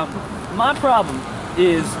ahead. My problem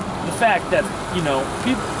is the fact that, you know,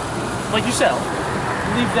 people like yourself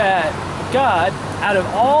believe that God, out of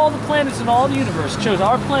all the planets in all the universe, chose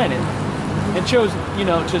our planet and chose, you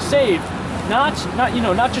know, to save not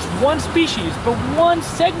just one species, but one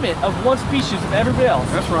segment of one species of everybody else.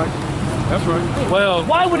 That's right. That's right. Well,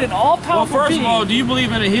 Why would an all-powerful first being... of all, do you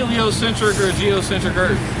believe in a heliocentric or a geocentric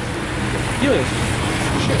Earth?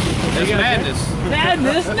 It's madness.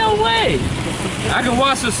 Madness? No way! I can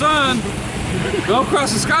watch the sun go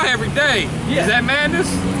across the sky every day. Yeah. Is that madness?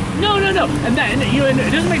 No. And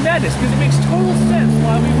it doesn't make madness, because it makes total sense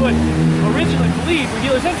why we would originally believe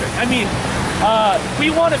we're heliocentric. I mean, we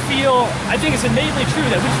want to feel, I think it's innately true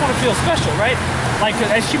that we just want to feel special, right? Like,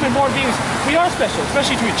 as human-born beings, we are special,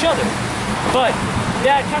 especially to each other. But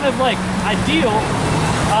that kind of, like, ideal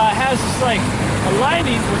has this, like,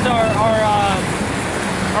 aligning with our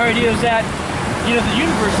ideas that, you know, the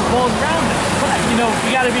universe revolves around us. But, you know,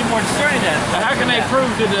 we got to be more discerning that. How can they prove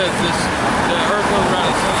that the Earth goes around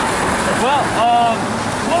the sun? Well,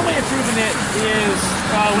 one way of proving it is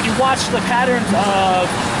when you watch the patterns of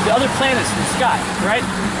the other planets in the sky, right?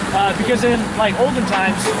 Because in like olden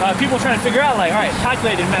times, people were trying to figure out, like, all right,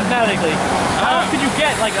 calculating mathematically, how could you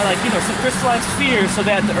get like you know, some crystalline spheres so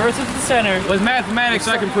that the Earth is at the center? With mathematics,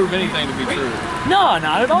 I can prove anything to be true. No,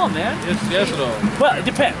 not at all, man. Yes, at all. Well, it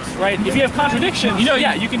depends, right? If you have contradictions, You know,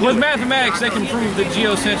 yeah, you can do with it. mathematics, they can prove the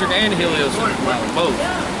geocentric and heliocentric, both.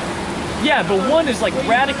 Yeah, but one is like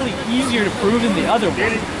radically easier to prove than the other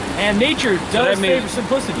one. And nature does favor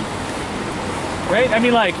simplicity. Right? I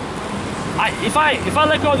mean, like, if I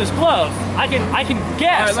let go of this glove, I can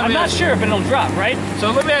guess. Right, I'm not sure if it'll drop, right?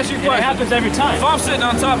 So let me ask you a And it question. happens every time. If I'm sitting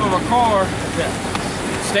on top of a car, Yeah.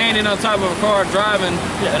 standing on top of a car, driving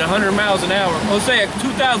Yeah. at 100 miles an hour, let's say at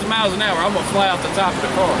 2,000 miles an hour, I'm gonna fly off the top of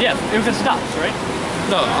the car. Yeah, if it stops, right?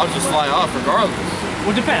 No, I'll just fly off regardless.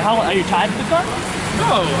 Well, depends. How are you tied to the car?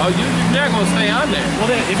 No, you're not gonna stay on there. Well,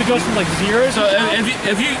 then if it goes from like 0 to So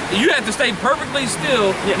if you have to stay perfectly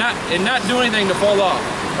still, not do anything to fall off.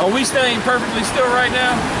 Are we staying perfectly still right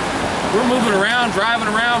now? We're moving around, driving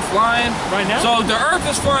around, flying. Right now? So the Earth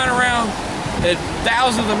is flying around at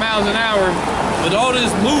thousands of miles an hour with all this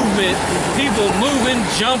movement, people moving,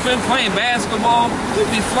 jumping, playing basketball. We'd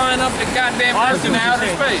be flying up the goddamn Earth in outer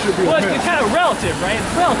space. Well, it's kind of relative, right?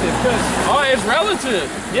 It's relative because Oh, it's relative.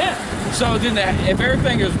 yeah. So then, if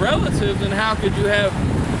everything is relative, then how could you have?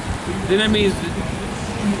 Then that means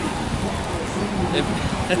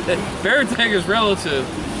if everything is relative,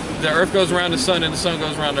 the Earth goes around the sun and the sun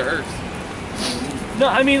goes around the Earth. No,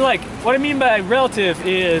 I mean, like, what I mean by relative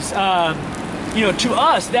is, you know, to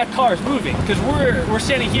us that car is moving because we're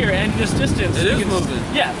standing here and this distance. It is moving.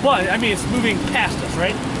 Yeah, but I mean, it's moving past us,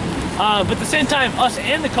 right? But at the same time, us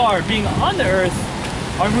and the car being on the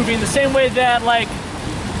Earth are moving the same way that, like,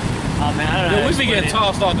 oh man, I don't know. Yeah, how we to be getting explain it.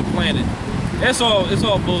 tossed off the planet. It's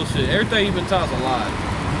all bullshit. Everything you've been taught is a lie.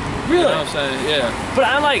 Really? You know what I'm saying? Yeah. But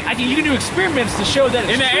I'm like, you can do experiments to show that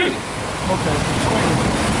it's In the true. 80s. Okay.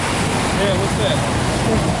 Yeah, what's that?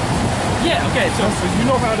 Yeah. Okay. So. So you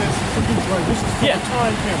know how that's produced, right? This is from Yeah. a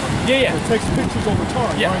time camera. Yeah. It takes pictures over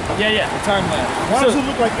time, Yeah. right? Yeah. Yeah. Time lapse. Why So- does it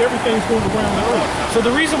look like everything's going around the Earth? So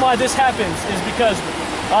the reason why this happens is because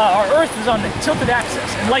our Earth is on a tilted axis,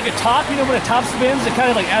 and like a top, you know, when a top spins, it kind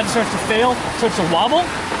of like as it starts to fail, starts to wobble.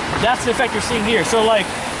 That's the effect you're seeing here. So like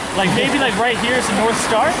maybe like right here is the North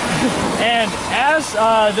Star, and as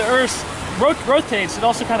the Earth rotates, it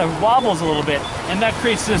also kind of wobbles a little bit, and that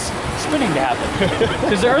creates this spinning to happen.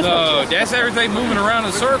 Because the Earth. No, that's everything moving around in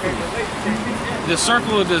a circle. The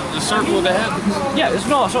circle of the circle of the heavens. Yeah,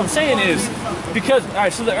 no. So what I'm saying is because all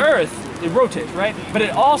right, so the Earth it rotates, right? But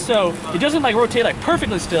it also, it doesn't like rotate like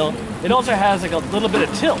perfectly still. It also has like a little bit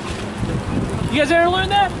of tilt. You guys ever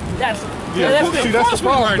learned that? That's Yeah, that's see, that's the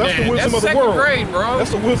problem. That's the wisdom of the world. Grade, bro.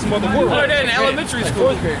 That's the wisdom of the world. Learned that in elementary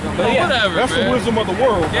school. But yeah, whatever, That's the man. wisdom of the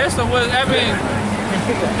world. That's the wisdom. I mean,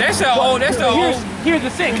 that's the old. That's the old. Here's the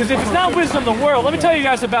thing, because if it's not wisdom of the world, let me tell you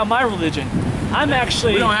guys about my religion. I'm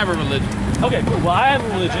actually We don't have a religion. okay. Cool. Well, I have a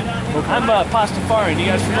religion. I'm a Pastafarian. You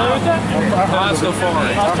guys familiar with that?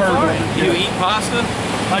 Pastafari. Pastafari. You eat pasta?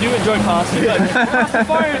 I do enjoy pasta. But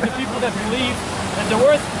Pastafarians are people that believe that the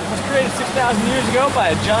Earth was created 6,000 years ago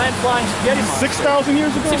by a giant flying spaghetti monster. 6,000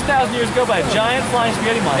 years ago? 6,000 years ago by a giant flying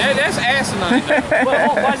spaghetti monster. That's asinine. Though.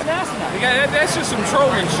 Well, why is it asinine? That's just some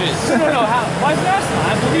trolling shit. No. Why is it asinine?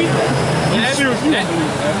 I believe that. Sure,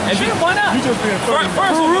 why not? You just being funny.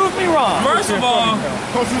 Prove me wrong. First of all,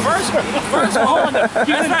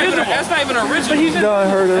 that's not even original. But he's That's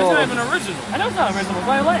not even original. I know it's not original.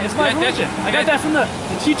 It's my That- religion. I got that from the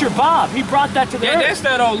teacher Bob. He brought that to the Yeah, earth. that's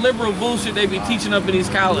that old liberal bullshit they be teaching up in these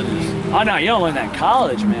colleges. Oh no, you don't learn that in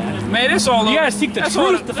college, man. Man, it's all You over. gotta seek the That's all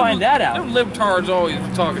truth to find that out. Them libtards always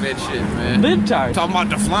talking that shit, man. Libtards. Talking about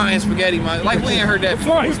the flying spaghetti monster. Like we ain't heard that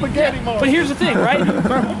before. Fine. Spaghetti monster. But here's the thing, right?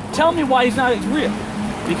 Tell me why he's not real.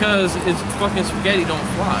 Because it's fucking spaghetti don't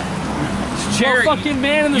fly. It's Well, cherry. fucking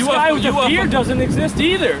man in the sky with a beard doesn't exist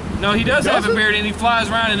either. No, he does have a beard and he flies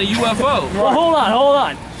around in a UFO. Well, hold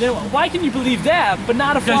on. Then why can you believe that, but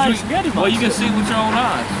not a flying spaghetti monster? Well, you can see with your own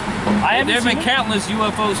eyes. I haven't There have seen been it. countless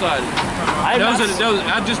UFO sightings. I have not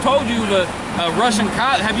seen- I just told you the Russian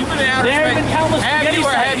have you been in outer There have space? been countless Have spaghetti you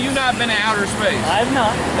or have sightings. you not been in outer space? I have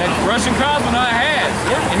not. That Russian cosmonaut has.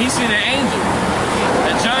 Yeah. And he seen an angel.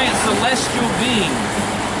 A giant celestial being.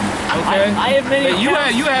 Okay? I have many But you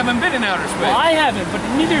accounts. haven't been in outer space. Well, I haven't, but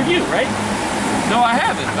neither of you, right? No, I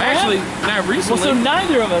haven't. Actually, not Well, recently. so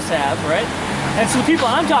neither of us have, right? And so the people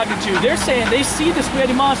I'm talking to, they're saying they see the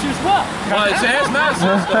spaghetti monster as well. Well, that's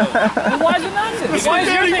nonsense, though. Well, why is it nonsense? Why is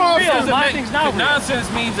your spaghetti thing monster real and my thing's not real?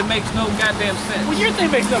 Nonsense means it makes no goddamn sense. Well, your thing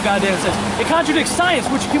makes no goddamn sense. It contradicts science,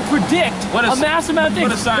 which can predict What a is- massive amount of things.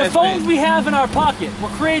 what does science The phones mean? we have in our pocket were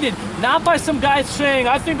created not by some guy saying,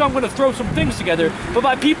 I think I'm going to throw some things together, but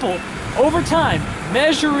by people over time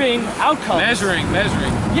measuring outcomes. Measuring.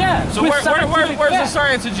 Yeah. So with where's scientific the facts.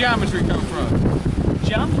 science of geometry come from?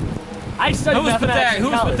 Jump? I studied mathematics in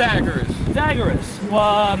Who's college. Pythagoras? Pythagoras.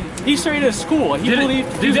 Well, he studied at school. He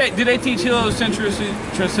believed. Did they teach heliocentric?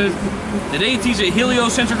 Did they teach a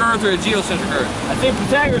heliocentric Earth or a geocentric Earth? I think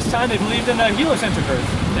Pythagoras' time they believed in a heliocentric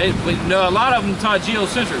Earth. No, a lot of them taught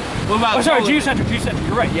geocentric. What about? Oh, sorry, geocentric.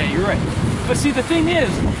 You're right. Yeah, you're right. But see, the thing is,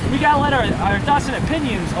 we gotta let our thoughts and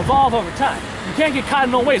opinions evolve over time. You can't get caught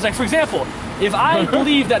in old ways. Like, for example, if I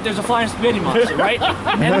believe that there's a flying spaghetti monster, right,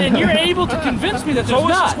 and then you're able to convince me that there's So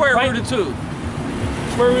what's not, the square right? root of 2?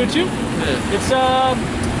 Square root of 2? Yeah.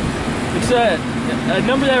 It's a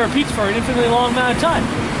number that repeats for an infinitely long amount of time.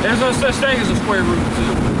 There's no such thing as a square root of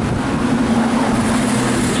 2.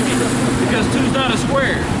 Because 2's not a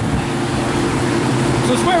square.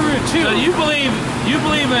 So square root of 2. So you believe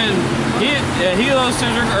in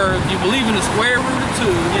heliocentric Earth. You believe in the square root of 2.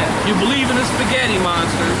 Yeah. You believe in the spaghetti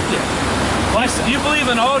monster. Yeah. Well, You believe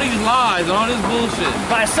in all these lies and all this bullshit.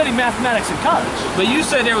 but I studied mathematics in college. But you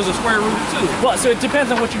said there was a square root of 2. Well, so it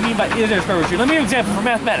depends on what you mean by is there a square root of 2. Let me give you an example for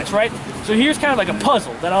mathematics, right? So here's kind of like a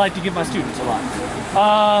puzzle that I like to give my students a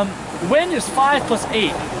lot. When is 5 plus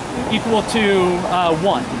 8 equal to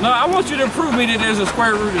 1? No, I want you to prove me that there's a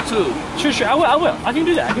square root of 2. Sure. I will. I can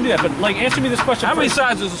do that. But like, answer me this question How many first.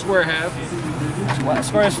 sides does a square have? A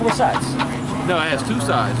square has 4 sides. No, it has 2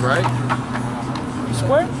 sides, right?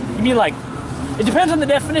 Square? You mean like? It depends on the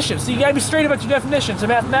definition. So you gotta be straight about your definitions. In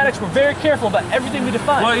mathematics, we're very careful about everything we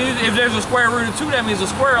define. Well, if there's a square root of 2, that means a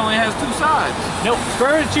square only has 2 sides. Nope.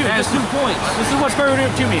 Square root of 2. It has 2 points. This is what square root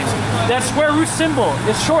of 2 means. That square root symbol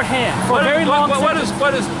is shorthand for a very long sentence.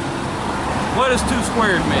 What does 2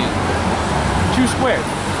 squared mean? 2 squared.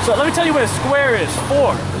 So let me tell you what a square is.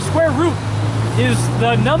 4. The square root is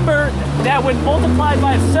the number that when multiplied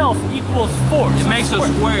by itself equals 4. It makes a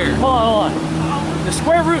square. Hold on. The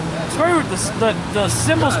square root, the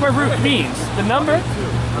symbol square root means the number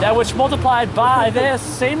that which multiplied by this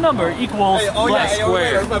same number equals less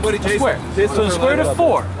square. My buddy a square. So the square root of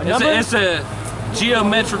 4. A number, It's a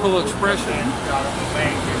geometrical expression.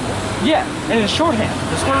 yeah, and it's shorthand.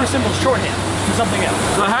 The square root symbol is shorthand for something else.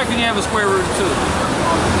 So how can you have a square root of 2?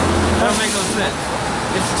 That doesn't make no sense.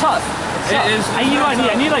 It's tough. It is- I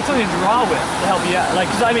need like something to draw with to help you out. Like,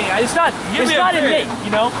 'cause I mean, it's not Give me a pen. innate,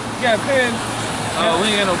 you know. You got a pen? Oh, we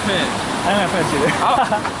ain't got no pen. I don't have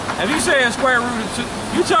either. If you say a square root of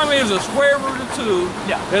 2, you tell me there's a square root of 2.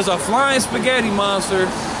 Yeah. There's a flying spaghetti monster,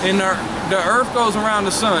 and the Earth goes around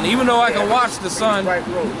the sun. Even though I can watch the sun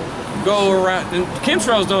go around. And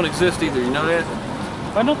chemtrails don't exist either. You know that?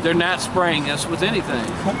 I know. They're not spraying us with anything.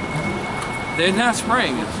 They're not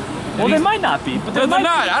spraying us. Well, they might not be, but they're might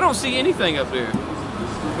not. be. I don't see anything up there.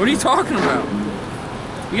 What are you talking about?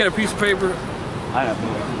 You got a piece of paper? I have no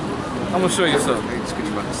idea. I'm gonna show you something. Hey, just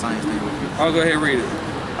about the science thing. I'll go ahead and read it.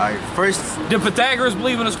 Alright, first. Did Pythagoras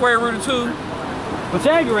believe in the square root of 2?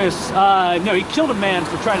 Pythagoras, no, he killed a man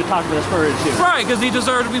for trying to talk about the square root of 2. Right, because he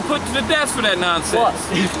deserved to be put to the death for that nonsense. What?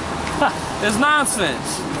 It's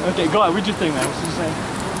nonsense. Okay, go ahead. Read your thing, man. What's you saying?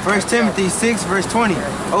 1 Timothy 6, verse 20.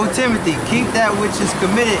 O Timothy, keep that which is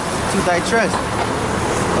committed to thy trust,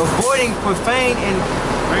 avoiding profane and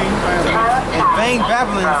vain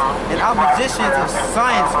babblings and oppositions of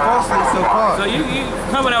science falsely so called. So you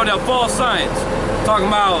coming out with that false science, talking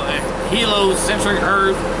about heliocentric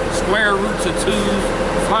Earth, square roots of 2,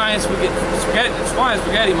 flying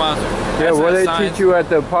spaghetti monster. Yeah, That's what not they science. teach you at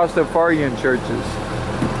the Pastafarian churches.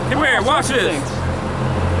 Come here, watch this.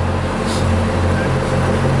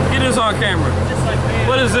 Get this on camera.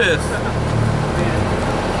 What is this?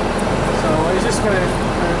 So he's just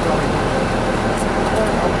gonna.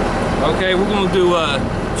 Okay, we're gonna do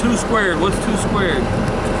 2 squared. What's 2 squared?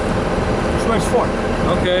 Square's 4.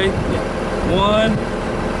 Okay. Yeah. 1,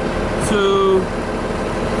 2,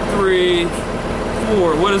 3,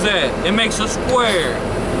 4. What is that? It makes a square.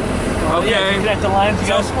 Okay. Yeah, you connect the lines, you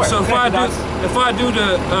got a square. So if I do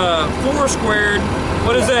the 4 squared,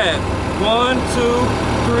 what is that? 1, 2,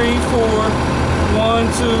 3, 4. 1,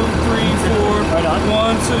 2, 3, 4. Right on.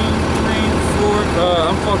 1, 2, 3, 4.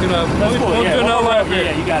 I'm fucking up. That's cool. We'll Yeah, do another one up here.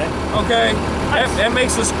 yeah, you got it. Okay. That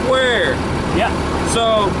makes a square. Yeah.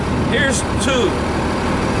 So here's 2.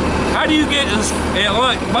 How do you get a? And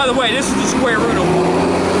look, by the way, this is the square root of.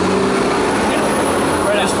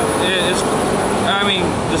 Right on. I mean,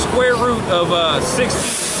 the square root of 16.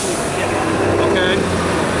 Okay.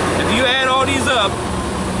 If you add all these up,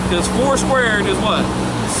 because 4 squared is what?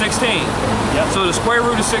 16. Yep. So the square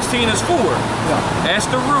root of 16 is 4. Yeah. That's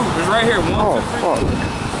the root. It's right here. 1, 2, 3.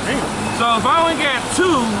 There you go. So if I only got 2,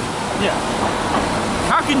 Yeah.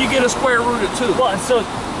 how can you get a square root of 2? Well, so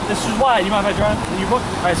this is why. You mind if I draw in your book?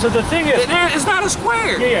 All right. So the thing is, It's not a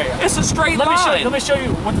square. Yeah. It's a straight let line. me show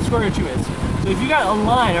you what the square root of 2 is. So if you got a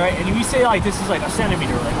line, all right, and you say like this is like a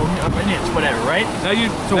centimeter, like an inch, whatever, right? Now you.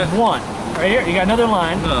 So 1, right here. You got another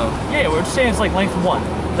line. No. Yeah, we're just saying it's like length 1.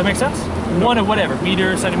 Does that make sense? 1 of whatever,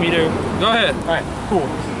 meter, centimeter. Go ahead. All right, cool.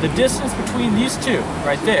 The distance between these 2,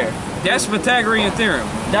 right there, That's Pythagorean theorem.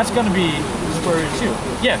 that's going to be the square root of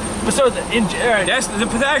 2. Yeah, but so all right. That's the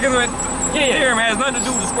Pythagorean Yeah. theorem has nothing to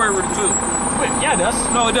do with the square root of 2. Wait, yeah, it does.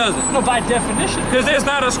 No, it doesn't. No, by definition. Because it's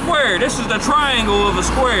not a square. This is the triangle of a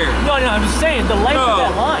square. No, I'm just saying the length of No.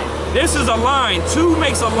 that line. This is a line. 2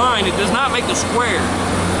 makes a line. It does not make a square.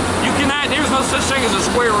 You cannot. There's no such thing as a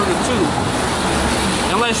square root of 2,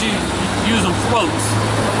 unless you use them floats.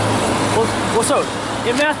 Well, so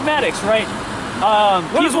in mathematics, right?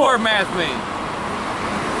 What does the word math mean?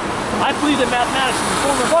 I believe that mathematics is a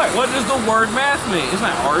form of art. What does the word math mean? It's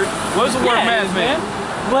not art. What does the word Yeah, it math is, mean? man.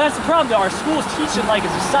 Well, that's the problem. Though. Our schools teach it like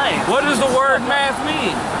it's a science. What does the word math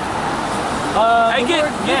mean? Hey, get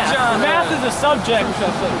math. John. Math is a subject.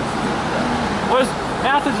 What is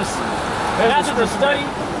Math is a study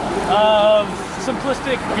of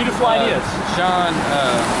simplistic, beautiful ideas. John?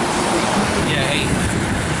 Yeah. Hey.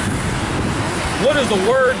 What does the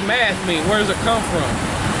word math mean? Where does it come from?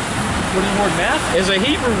 What is the word math? It's a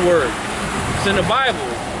Hebrew word. It's in the Bible.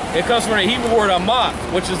 It comes from the Hebrew word amak,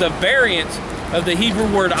 which is a variant of the Hebrew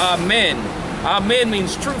word amen. Amen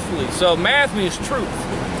means truthfully. So math means truth.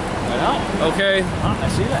 I know. Okay? I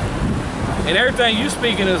see that. And everything you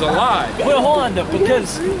speaking is a lie. Well, hold on though,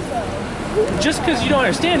 because just because you don't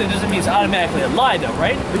understand it doesn't mean it's automatically a lie though,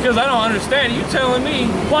 right? Because I don't understand. You telling me.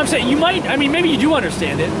 Well, I'm saying you might, I mean, maybe you do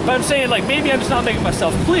understand it, but I'm saying like maybe I'm just not making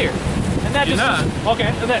myself clear. And that You're just, not. okay,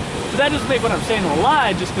 and that doesn't make what I'm saying a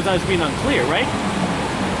lie just because I was being unclear, right?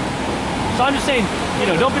 So I'm just saying, you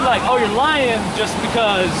know, don't be like, oh, you're lying just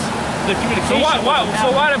because the communication. So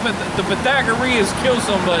why did the Pythagoreans kill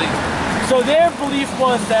somebody? So their belief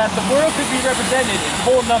was that the world could be represented in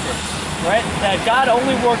whole numbers, right? That God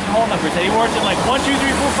only worked in whole numbers. That He worked in like 1, 2, 3,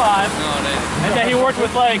 4, 5, No, and that He worked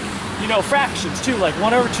with like, you know, fractions too, like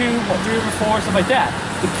 1 over 2, 3 over 4, stuff like that.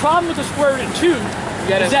 The problem with the square root of 2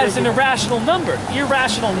 is that it's an irrational number.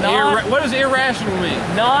 Irrational, what does irrational mean?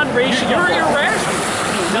 non-rational. You're irrational.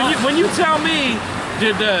 When you tell me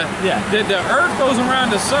Did the Earth goes around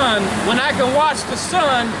the sun when I can watch the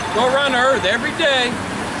sun go around the Earth every day?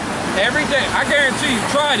 Every day. I guarantee you,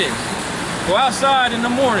 try this. Go outside in the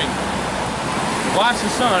morning. Watch the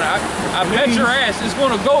sun. I bet your ass it's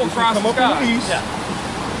going to go across the sky. Yeah.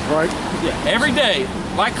 Right? Yeah. Every day,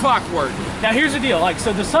 like clockwork. Now here's the deal, like,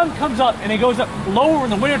 so the sun comes up and it goes up lower in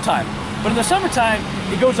the wintertime, but in the summertime,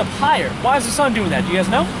 it goes up higher. Why is the sun doing that? Do you guys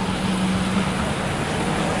know?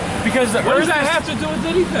 Because the What Earth does that have to do with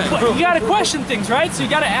anything? Well, you gotta question things, right? So you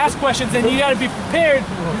gotta ask questions and you gotta be prepared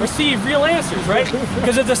to receive real answers, right?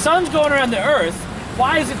 Because if the sun's going around the Earth,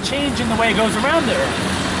 why is it changing the way it goes around the Earth?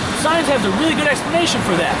 Science has a really good explanation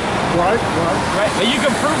for that. Right. Right? And you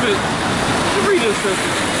can prove it. You read this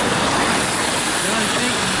scripture. John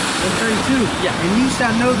 6, verse 32. Yeah. And you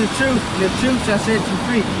shall know the truth, and the truth shall set you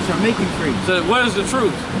free, shall make you free. So what is the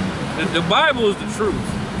truth? The Bible is the truth.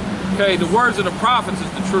 Okay, the words of the prophets is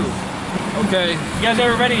the truth. Okay. You guys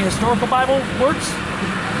ever read any historical Bible works?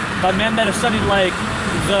 By men that have studied like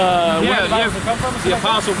where the Bible come from? The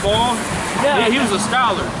Apostle Paul. Yeah, he was a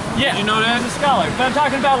scholar. Yeah, Did you know that? He's a scholar. But I'm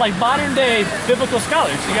talking about like modern day biblical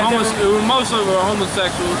scholars. You guys Most of them are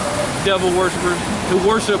homosexuals, devil worshippers, who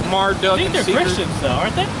worship Marduk I think in they're secret. Christians though,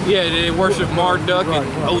 aren't they? Yeah, they worship Marduk and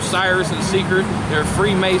Osiris in secret. They're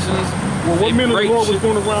Freemasons. Well, what They men of the break Lord was shit.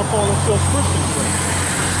 going around calling themselves Christians?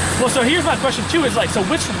 Well, so here's my question too: is like, so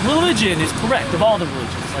which religion is correct of all the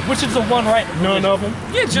religions? Like, which is the one right? None of them.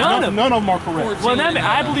 Yeah, John. None of them are correct. Well,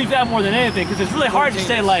 I believe that more than anything because it's really hard to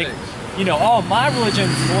say like, you know, oh, my religion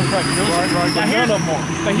is the one correct religion. Right. Now, None of them are.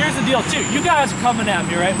 but here's the deal too: you guys are coming at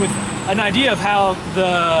me right with an idea of how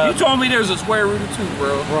the You told me there's a square root of 2,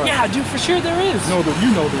 bro. Right. yeah, dude, for sure there is. No,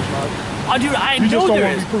 you know there's not. Oh, dude, I You just know don't there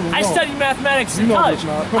want to is. be proven I wrong. studied mathematics in You know college.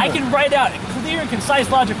 there's not. Come I on. can write out clear and concise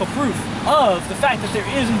logical proof of the fact that there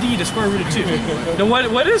is indeed a square root of 2. Then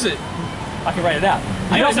what is it? I can write it out.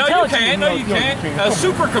 I No, also you tell it to can't. No, you can't. A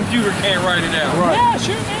supercomputer can't write it out. Right. Yeah,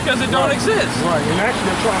 sure, man. Because it don't exist. Right, and actually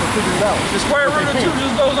they're trying to figure it out. The square root of 2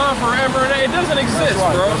 just goes on forever and it doesn't exist, That's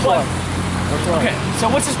right. bro. That's right. That's right. Okay, so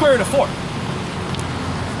what's the square root of 4?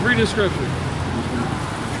 Read the scripture.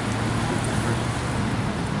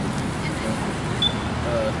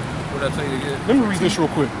 What did I tell you to get? Let me read this real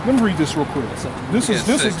quick.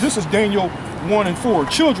 This is Daniel 1 and 4.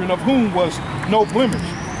 Children of whom was no blemish,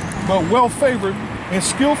 but well favored and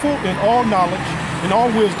skillful in all knowledge, in all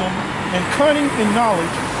wisdom, and cunning in knowledge,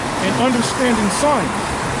 and understanding science.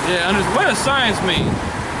 Yeah, what does science mean?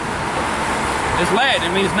 It's Latin.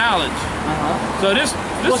 It means knowledge. So this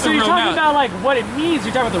Well, is so the you're real talking knowledge. about like what it means.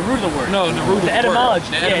 You're talking about the root of the word. No, the root of the the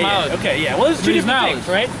etymology. word. The Yeah, etymology. yeah. Okay, yeah. Well, there's two Means different knowledge. things,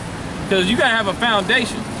 right? Because you gotta have a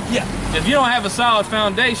foundation. Yeah. If you don't have a solid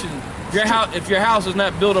foundation, if your house is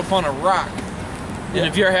not built upon a rock, and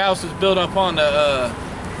if your house is built up on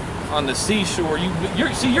the seashore,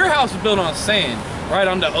 your house is built on sand, right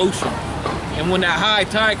on the ocean. And when that high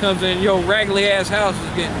tide comes in, your raggedy ass house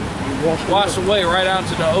is getting washed away right out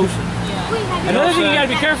to the ocean. Another thing you gotta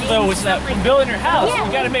be careful though is that when building your house,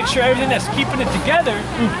 you gotta make sure everything that's keeping it together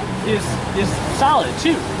is solid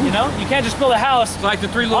too. You know, you can't just build a house It's like the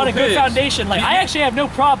 3 little on a good pigs. foundation. Like I actually have no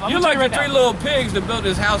problem. You're like the 3 little pigs that built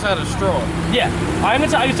this house out of straw. Yeah, I'm gonna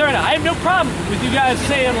tell you right now. I have no problem with you guys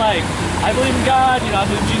saying like, I believe in God, you know, I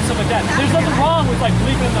believe in Jesus, stuff like that. There's nothing wrong with like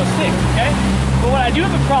believing in those things, okay? But what I do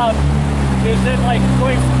have a problem is then like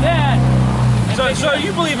going from that. So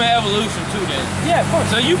you believe in evolution too, then? Yeah, of course.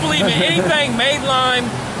 So you believe in anything mainline,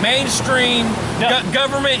 mainstream, No.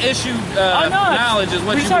 government issued I'm not. knowledge is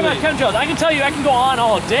what We're you talking believe. about chemtrails. I can tell you, I can go on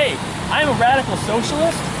all day. I'm a radical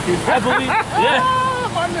socialist. I believe. Yeah.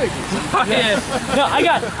 My niggas. Yeah. No,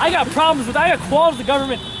 I got problems with. I got qualms with the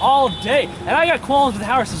government all day, and I got qualms with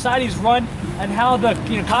how our society's run and how the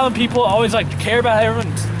common people always like care about how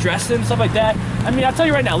everyone's dressed and stuff like that. I mean, I'll tell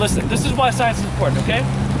you right now. Listen, this is why science is important. Okay,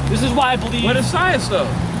 this is why I believe. What is science though?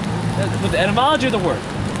 With the etymology of the word.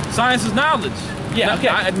 Science is knowledge. Yeah,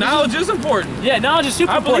 okay. Knowledge is important. Yeah, knowledge is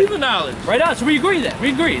super I important. believe in knowledge. Right on. So we agree then. We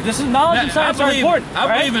agree. This is knowledge and science are important.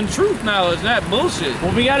 I believe in truth knowledge, not bullshit.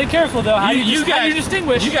 Well, we gotta be careful though. How do you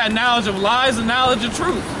distinguish? You got knowledge of lies and knowledge of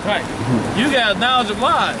truth. Right. You got knowledge of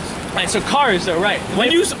lies. Right. So cars though, right?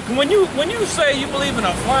 When you say you believe in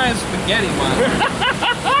a flying spaghetti monster,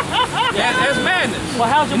 that's madness.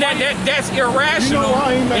 Well, how's it? That's irrational. You know,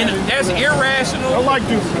 I ain't mad And at that's irrational. I like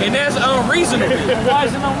this. And that's unreasonable. Why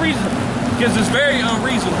is it unreasonable? Because it's very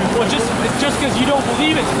unreasonable. Well, just because you don't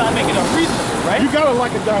believe it does not make it unreasonable, right? You gotta like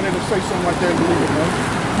a guy that'll say something like that and believe it, man.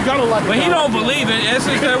 You gotta like it. But he don't believe it. It's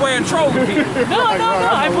just their way of trolling people. No,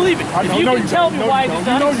 I believe it. If you can tell me why it does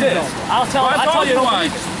not exist, I'll tell you why. don't believe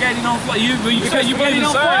it. Spaghetti don't fly. You said you believe in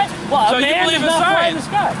Don't fly? science. Well, So a you man believe in does not fly in science. the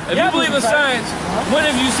sky. If you believe in science, when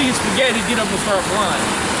have you seen spaghetti get up and start flying?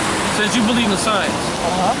 Since you believe in science.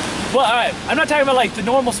 Well, all right. I'm not talking about like the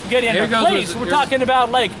normal spaghetti in Here their goes place. with- We're here's- talking about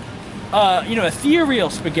like, ethereal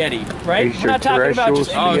spaghetti, right? We're not talking about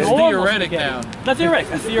just Oh, it's normal theoretic spaghetti. now. Not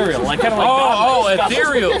theoretic, ethereal, like kind of like Oh, godlike.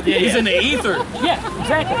 ethereal. Yeah, He's yeah. in the ether. Yeah,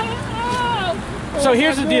 exactly. So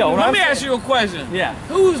here's the deal. Let me ask you a question. Yeah.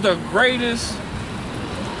 Who's the greatest?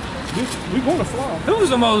 We gonna fly. Who's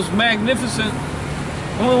the most magnificent?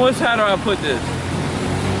 How do I put this?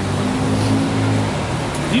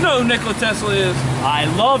 You know who Nikola Tesla is? I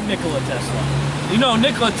love Nikola Tesla. You know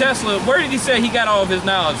Nikola Tesla. Where did he say he got all of his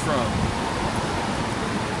knowledge from?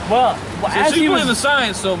 Well, as Since he you believe in was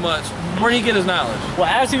science so much, where did he get his knowledge?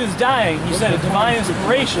 dying, he said a divine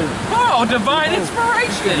inspiration. Oh, divine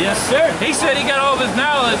inspiration. Yes, sir. He said he got all of his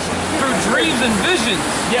knowledge through dreams and visions.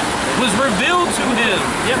 Yeah. Was revealed to him.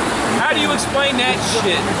 Yep. How do you explain that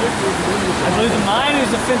shit? I believe the mind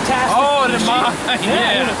is a fantastic. Oh, the machine. mind.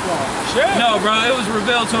 Yeah. Sure. No, bro, it was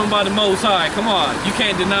revealed to him by the Most High. Come on, you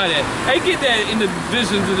can't deny that. Hey, get that in the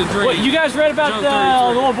visions of the dream. What, you guys read about Job the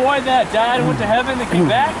 33. little boy that died and went to heaven and came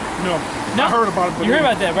back? No. No? I heard about it. But You heard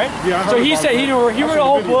about that, right? Yeah, I heard So he about said it. he wrote I a saw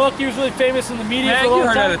whole the video. book. He was really famous in the media Man, for a you long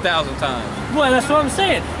heard time. that 1,000 times. Well, that's what I'm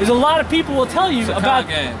saying. There's a lot of people will tell you It's a about,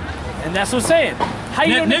 con game. and that's what I'm saying. How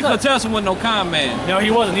you know Nikola Tesla wasn't no con man. No,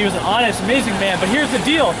 he wasn't. He was an honest, amazing man. But here's the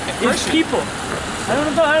deal: it's Christian. people. I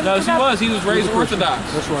don't know. No, he was. He was raised Orthodox.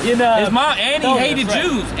 That's right. In, His mom, and he no, hated that's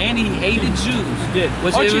right. Jews. And he hated Jews. Did.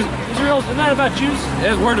 Which Aren't it you, was, Israel's not about Jews?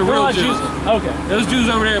 that's where the They're real not Jews. Okay. Those Jews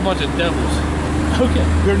over there are a bunch of devils. Okay.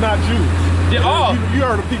 They're not Jews. Oh, You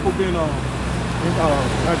heard of people being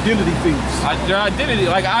identity thieves. their identity,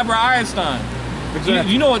 like Albert Einstein.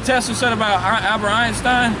 Exactly. You know what Tesla said about Albert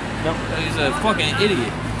Einstein? No. He's a fucking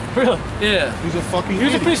idiot. Really? Yeah. He's a fucking He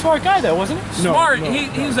was a idiot. pretty smart guy, though, wasn't he? No, Smart. no.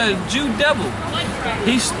 He's a Jew devil.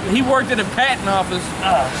 He worked at a patent office,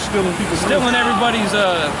 Stealing people's stealing everybody's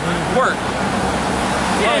work.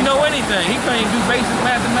 He didn't know anything. He couldn't even do basic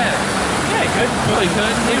mathematics. Yeah, he could. No, he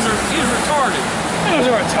couldn't. He was retarded. He was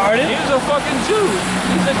retarded. He was a fucking Jew.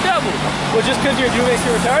 He's a devil. Well, just because you're a Jew makes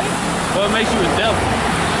you retarded? Well, it makes you a devil.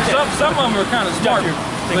 Some of them are kind of smart,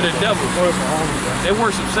 but they're devils. They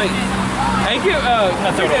worship Satan. Hey, give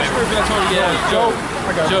that scripture I told you. Yeah, Job.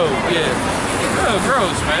 Job, yeah. Oh,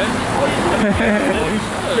 gross, man.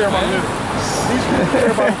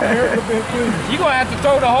 You gonna have to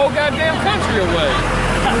throw the whole goddamn country away.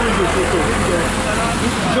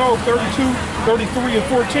 Job 32, 33, and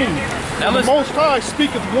 14. Now And the listen. Most High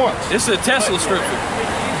speaketh once, This is a Tesla scripture,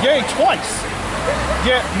 yea, twice.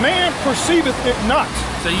 Yet man perceiveth it not.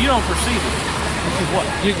 so you don't perceive it. Which is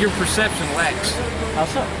what? Your perception lacks. How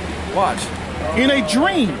so? Watch. In a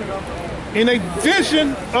dream, in a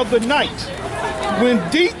vision of the night, when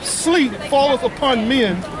deep sleep falleth upon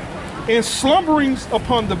men, and slumberings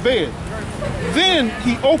upon the bed, then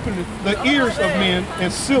he openeth the ears of men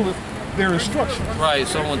and sealeth their instruction. Right,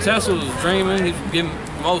 so when Tesla was dreaming, he was getting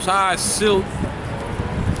Most High sealed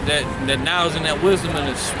that knowledge and that wisdom in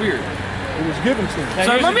his spirit. It was given to him. Now,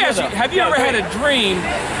 So here's let me the ask you, deal, though. have you ever had a dream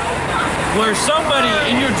where somebody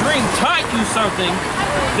in your dream taught you something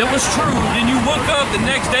that was true, then you woke up the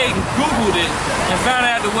next day and Googled it and found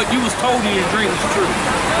out that what you was told in your dream was true?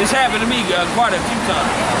 This happened to me quite a few times.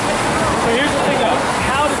 So here's the thing, though.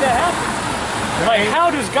 How did that happen? Like, how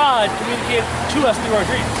does God communicate to us through our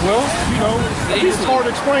dreams? Well, you know, it's hard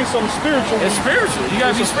to explain something spiritual. It's spiritual. You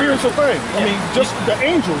gotta It's be a spiritual thing. I mean, just the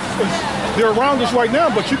angels, they're around us right now,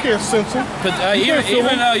 but you can't sense them. But You can't feel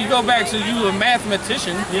even them. though you go back to you a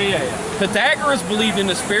mathematician, Yeah. Pythagoras believed in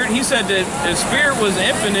the spirit. He said that the spirit was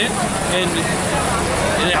infinite and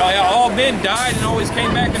all men died and always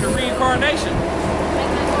came back in the reincarnation.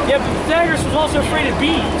 Yeah, but Pythagoras was also afraid of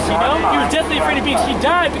bees, you know? He was deathly afraid of bees. He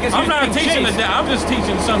died because he I'm was not being teaching chased. I'm just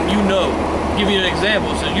teaching something you know. Give you an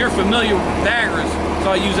example. So you're familiar with Pythagoras,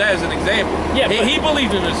 so I use that as an example. Yeah, but- he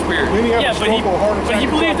believed in the spirit. Then he had Yeah, a but he, stroke or a heart attack. but he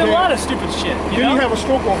and believed dropped in a dead. lot of stupid shit, you Then know? he have a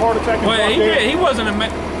stroke or a heart attack and Well, dropped he dead. did. He wasn't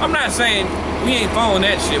I'm not saying we ain't following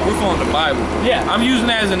that shit. We're following the Bible. Yeah. I'm using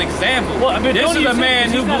that as an example. Well, I mean, this don't is use a him, man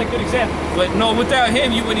 'cause who he's not a good example. But no, without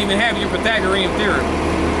him, you wouldn't even have your Pythagorean theorem.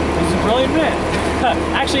 He's a brilliant man.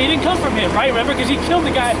 Actually, he didn't come from him, right? Remember? Because he killed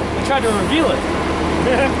the guy who tried to reveal it.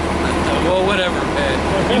 Well, whatever, man.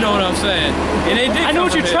 You know what I'm saying. And it did I know come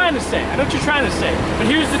what you're from him. trying to say. I know what you're trying to say. But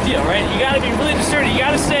here's the deal, right? You got to be really discerning. You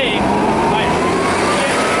got to say, right?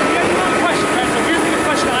 Here's the question, right? So here's the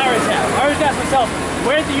question I always have. I always ask myself,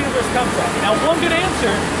 where did the universe come from? Now, one good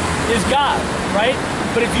answer is God, right?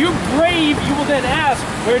 But if you're brave, you will then ask,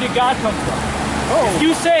 where did God come from? If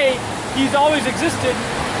you say he's always existed,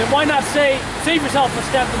 then why not say, save yourself a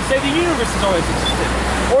step and say the universe has always existed?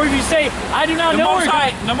 Or if you say, I do not know where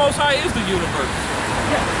the Most High is the universe.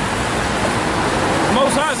 Yeah. The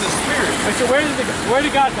Most High is the spirit. Wait, so where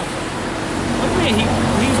did God come from? What do you mean?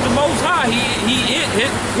 He's the Most High.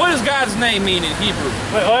 What does God's name mean in Hebrew?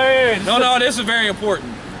 Wait. No, this is very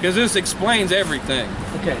important because this explains everything.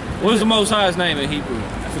 Okay. What is the Most High's name in Hebrew?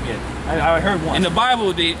 I forget. I heard one. In the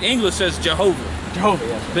Bible, the English says Jehovah. Jehovah,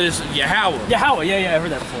 yes. But it's Yahweh. Yahweh, yeah, I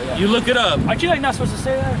heard that before, yeah. You look it up. Aren't you like not supposed to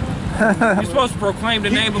say that? You're supposed to proclaim the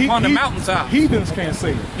name upon the mountaintop. Heathens can't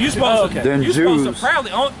say it. You're supposed to. Then You're supposed to Jews.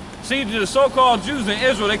 proudly. See, the so-called Jews in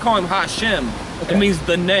Israel, they call him Hashem. It means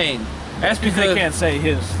the name. That's because they can't say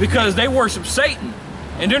his. Because they worship Satan,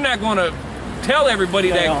 and they're not going to tell everybody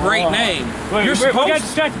that great name. Wait, You're we supposed. got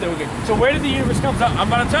distracted there. So where did the universe come from? I'm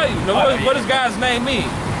about to tell you. What does God's name mean?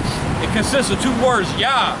 It consists of two words,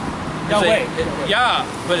 Yah. Yahweh. Yah,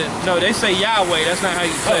 but no, they say Yahweh. That's not how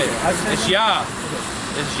you say it. It's Yah.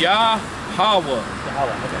 It's Yahweh.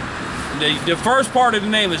 The first part of the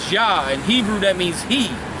name is Yah. In Hebrew, that means he.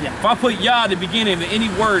 Yeah. If I put Yah at the beginning of any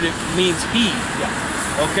word, it means he.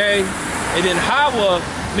 Yeah. Okay? And then Hawa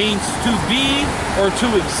means to be or to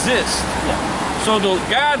exist. Yeah. So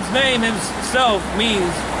God's name himself means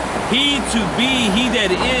he to be, he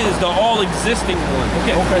that is the all-existing one.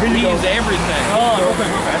 Okay. He means everything. Oh, okay.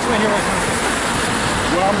 That's what I hear right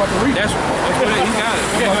now. Well, I'm about to read it. That's what he got it.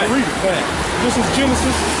 I'm about to read it. Go ahead. This is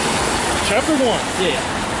Genesis chapter 1, Yeah.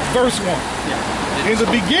 verse 1. Yeah. In the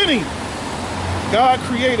beginning, God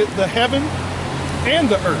created the heaven and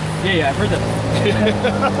the earth. Yeah, I've heard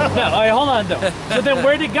that. No, all right, hold on though. So then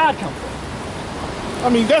where did God come from? I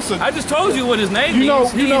mean, I just told you what his name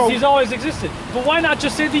means. He's always existed. But why not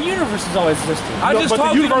just say the universe has always existed? I just but told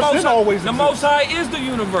the you universe didn't always the exist. Most High is the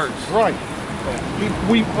universe. Right.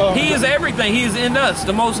 He is everything. He is in us.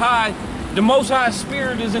 The Most High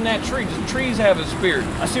spirit is in that tree. The trees have a spirit.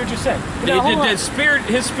 I see what you're saying.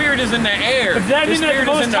 His spirit is in the air. But does that mean that the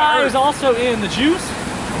Most High is also in the Jews?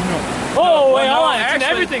 No. Oh, wait, no, hold on. It's in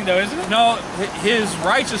actually- everything though, isn't it? No, his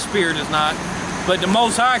righteous spirit is not. But the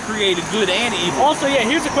Most High created good and evil. Also, yeah,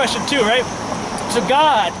 here's a question too, right? So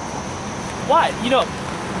God, why? You know,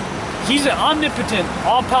 he's an omnipotent,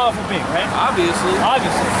 all-powerful being, right? Obviously.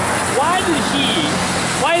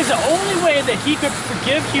 Why is the only way that he could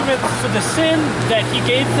forgive humans for the sin that he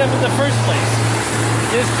gave them in the first place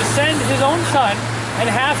is to send his own son and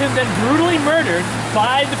have him then brutally murdered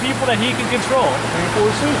by the people that he can control? Paying for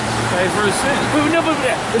his sins. Pay for his sin. But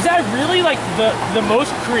is that really like the most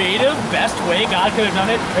creative, best way God could have done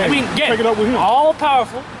it? Hey, I mean, again, take it up with him. all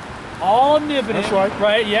powerful, all omnipotent. That's right.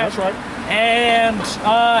 Right, yeah. That's right. And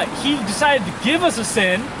he decided to give us a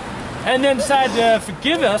sin, and then decided to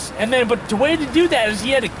forgive us, and then, but the way to do that is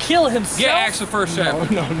he had to kill himself. Yeah, Acts the first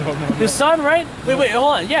chapter. No. His son, right? Wait, hold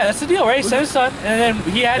on. Yeah, that's the deal, right? He sent his son, and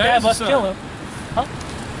then he had to That have is us his kill son. him.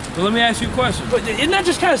 So let me ask you a question. But isn't that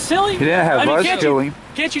just kind of silly? He didn't have us kill him.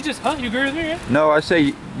 Can't you just, you agree with me, right? No, I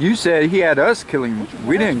say you said he had us kill him.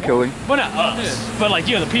 We didn't kill him. Well, not us, but like,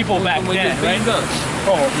 the people back When then, they right? beat us.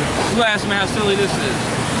 Oh, yeah. You ask me how silly this is.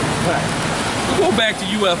 We'll go back to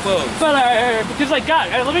UFOs. But because like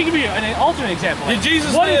God, let me give you an alternate example. Did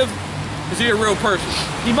Jesus What live? Is he a real person?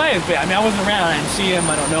 He might have been. I mean, I wasn't around. I didn't see him.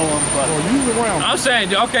 I don't know him. But Well, you was around. I'm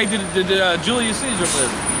saying, okay, did Julius Caesar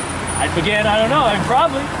live? I don't know. I mean,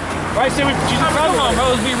 probably. Right? So Jesus Come probably. on,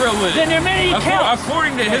 bro, let's be real with it. Then there are many accounts.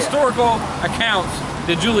 According to historical accounts,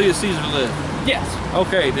 did Julius Caesar live? Yes.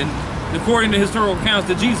 Okay, then according to historical accounts,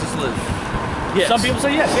 did Jesus live? Yes. Some people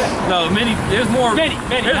say yes. Yeah. No, there's more. Many.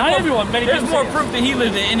 There's Not more, everyone. Many There's people more say yes. proof that he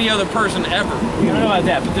lived than any other person ever. I don't know about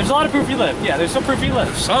that, but there's a lot of proof he lived. Yeah, there's some proof he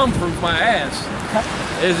lived. Some proof, my ass.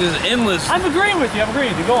 It's just endless. I'm agreeing with you.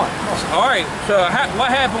 Go on. All right, so what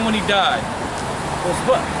happened when he died? Well,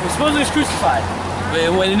 supposedly he was crucified.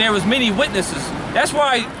 When there was many witnesses.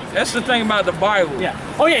 That's the thing about the Bible. Yeah.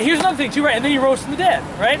 Oh yeah. Here's another thing too, right? And then he rose from the dead,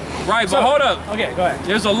 right? Right, So- but hold up. Okay, go ahead.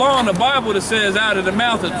 There's a law in the Bible that says out of the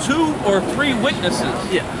mouth of 2 or 3 witnesses,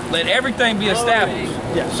 Yeah. let everything be established.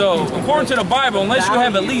 Yeah. So according to the Bible, unless you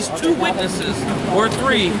have at least 2 witnesses or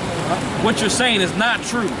 3, what you're saying is not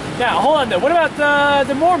true. Now hold on. Though. What about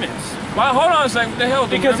the Mormons? Well, hold on a second. What the hell?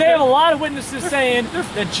 Because they have a lot of witnesses saying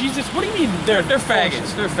that Jesus. What do you mean They're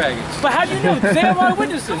faggots. They're faggots. But how do you know? Because they have a lot of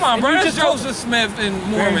witnesses. Come on, And bro. you That's just told- Joseph Smith and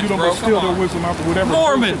Man, Mormons, you don't bro. steal Come their on. wisdom after whatever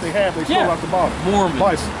Mormons. bullshit they have. They Yeah. steal out the bottom. Mormons.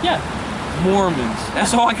 Vice. Yeah. Mormons.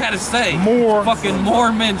 That's all I gotta say. Fucking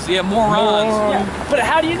Mormons. Yeah, morons. Yeah. But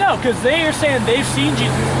how do you know? Because they are saying they've seen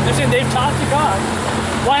Jesus. They're saying they've talked to God.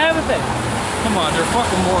 Why haven't they? Come on, they're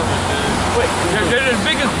fucking Mormons, dude. Wait, They're the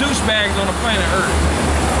biggest douchebags on the planet Earth.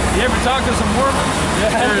 You ever talk to some Mormons?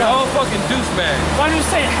 Yeah. They're all fucking douchebags. well, I'm just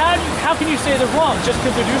saying, how can you say they're wrong just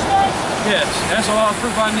because they're douchebags? Yes, that's a lot of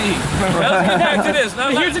proof I need. Now, let's get back to this.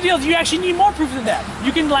 Now, But here's the deal: you actually need more proof than that.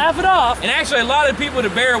 You can laugh it off. and actually, a lot of people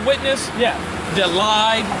that bear witness Yeah. that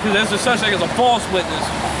lied, because there's a such thing as a false witness,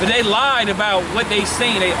 but they lied about what they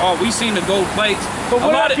seen. We seen the gold plates. But what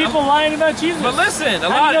about people lying about Jesus? But listen, a How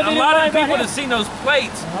lot do you know they didn't lie of about people him? that seen those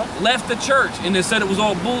plates left the church and they said it was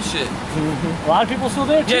all bullshit. A lot of people still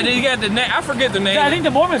there too. Yeah, you got the name. I forget the name. I think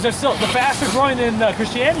the Mormons are still the faster growing than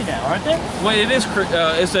Christianity now, aren't they? Well, it is.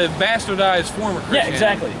 It's a bastardized form of Yeah,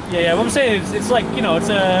 Christianity. exactly. Yeah. What I'm saying is, it's like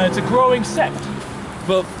it's a growing sect.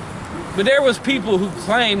 But there was people who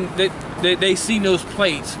claimed that they seen those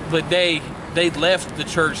plates, but they left the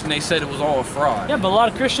church and they said it was all a fraud. Yeah, but a lot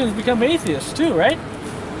of Christians become atheists too, right?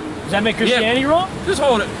 Does that make Christianity wrong? Just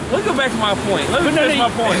hold it. Let's go back to my point. Let me finish my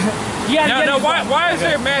point. Yeah. Now, why is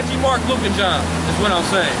there Matthew, Mark, Luke, and John? That's what I'm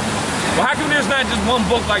saying. Well, how come there's not just one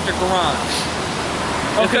book like the Quran?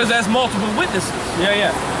 Because that's multiple witnesses.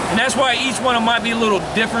 Yeah. And that's why each one of them might be a little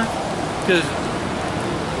different, because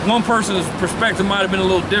one person's perspective might have been a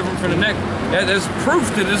little different from the next. That's proof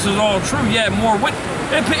that this is all true. Yeah, more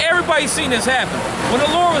everybody's seen this happen. When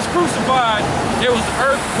the Lord was crucified, there was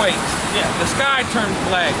earthquakes. Yeah, the sky turned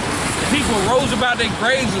black. People rose about their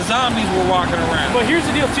graves and zombies were walking around. But here's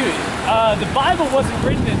the deal too. The Bible wasn't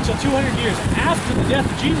written until 200 years after the death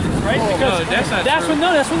of Jesus, right? Oh, because no, that's not true.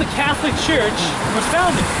 That's when the Catholic Church was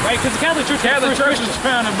founded, right? Because the Catholic Church Was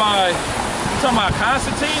founded by, talking about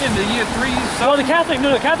Constantine in the year 3. Well, the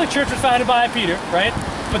Catholic Church was founded by Peter, right?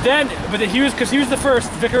 But he was the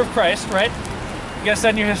first vicar of Christ, right? You guys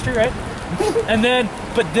studied your history, right? And then,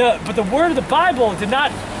 but the word of the Bible did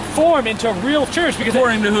not form into a real church because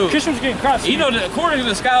According to who? Christians were getting crossed. You know, according to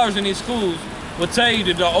the scholars in these schools, will tell you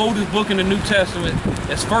that the oldest book in the New Testament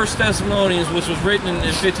is 1 Thessalonians, which was written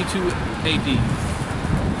in 52 AD.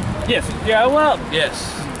 Yes. Yeah. Well.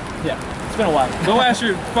 Yes. Yeah. It's been a while. Go ask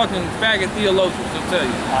your fucking faggot theologians, they'll tell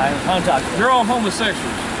you. I'm talking. They're all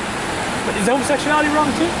homosexuals. But is homosexuality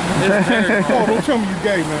wrong too? It's very Oh, don't tell me you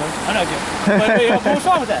gay, man. I'm not gay. But what's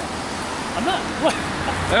wrong with that? I'm not. What?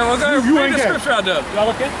 Well, go You read ain't the gay. scripture out there. Do I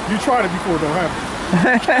look gay? You tried it before, don't have it.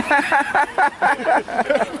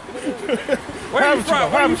 Where are you from?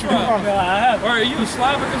 Where are you from? No, I have. Or are you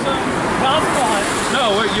Slavic or something? No, I'm from Ohio. No,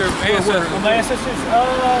 what your ancestors? My ancestors.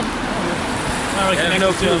 I have no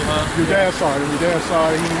clue, huh? Your dad's side, and your dad's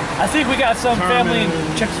side, I think we got some family in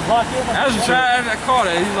Czechoslovakia. I was trying. I caught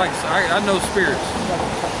it. He's like, I know spirits.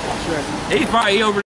 He's probably over.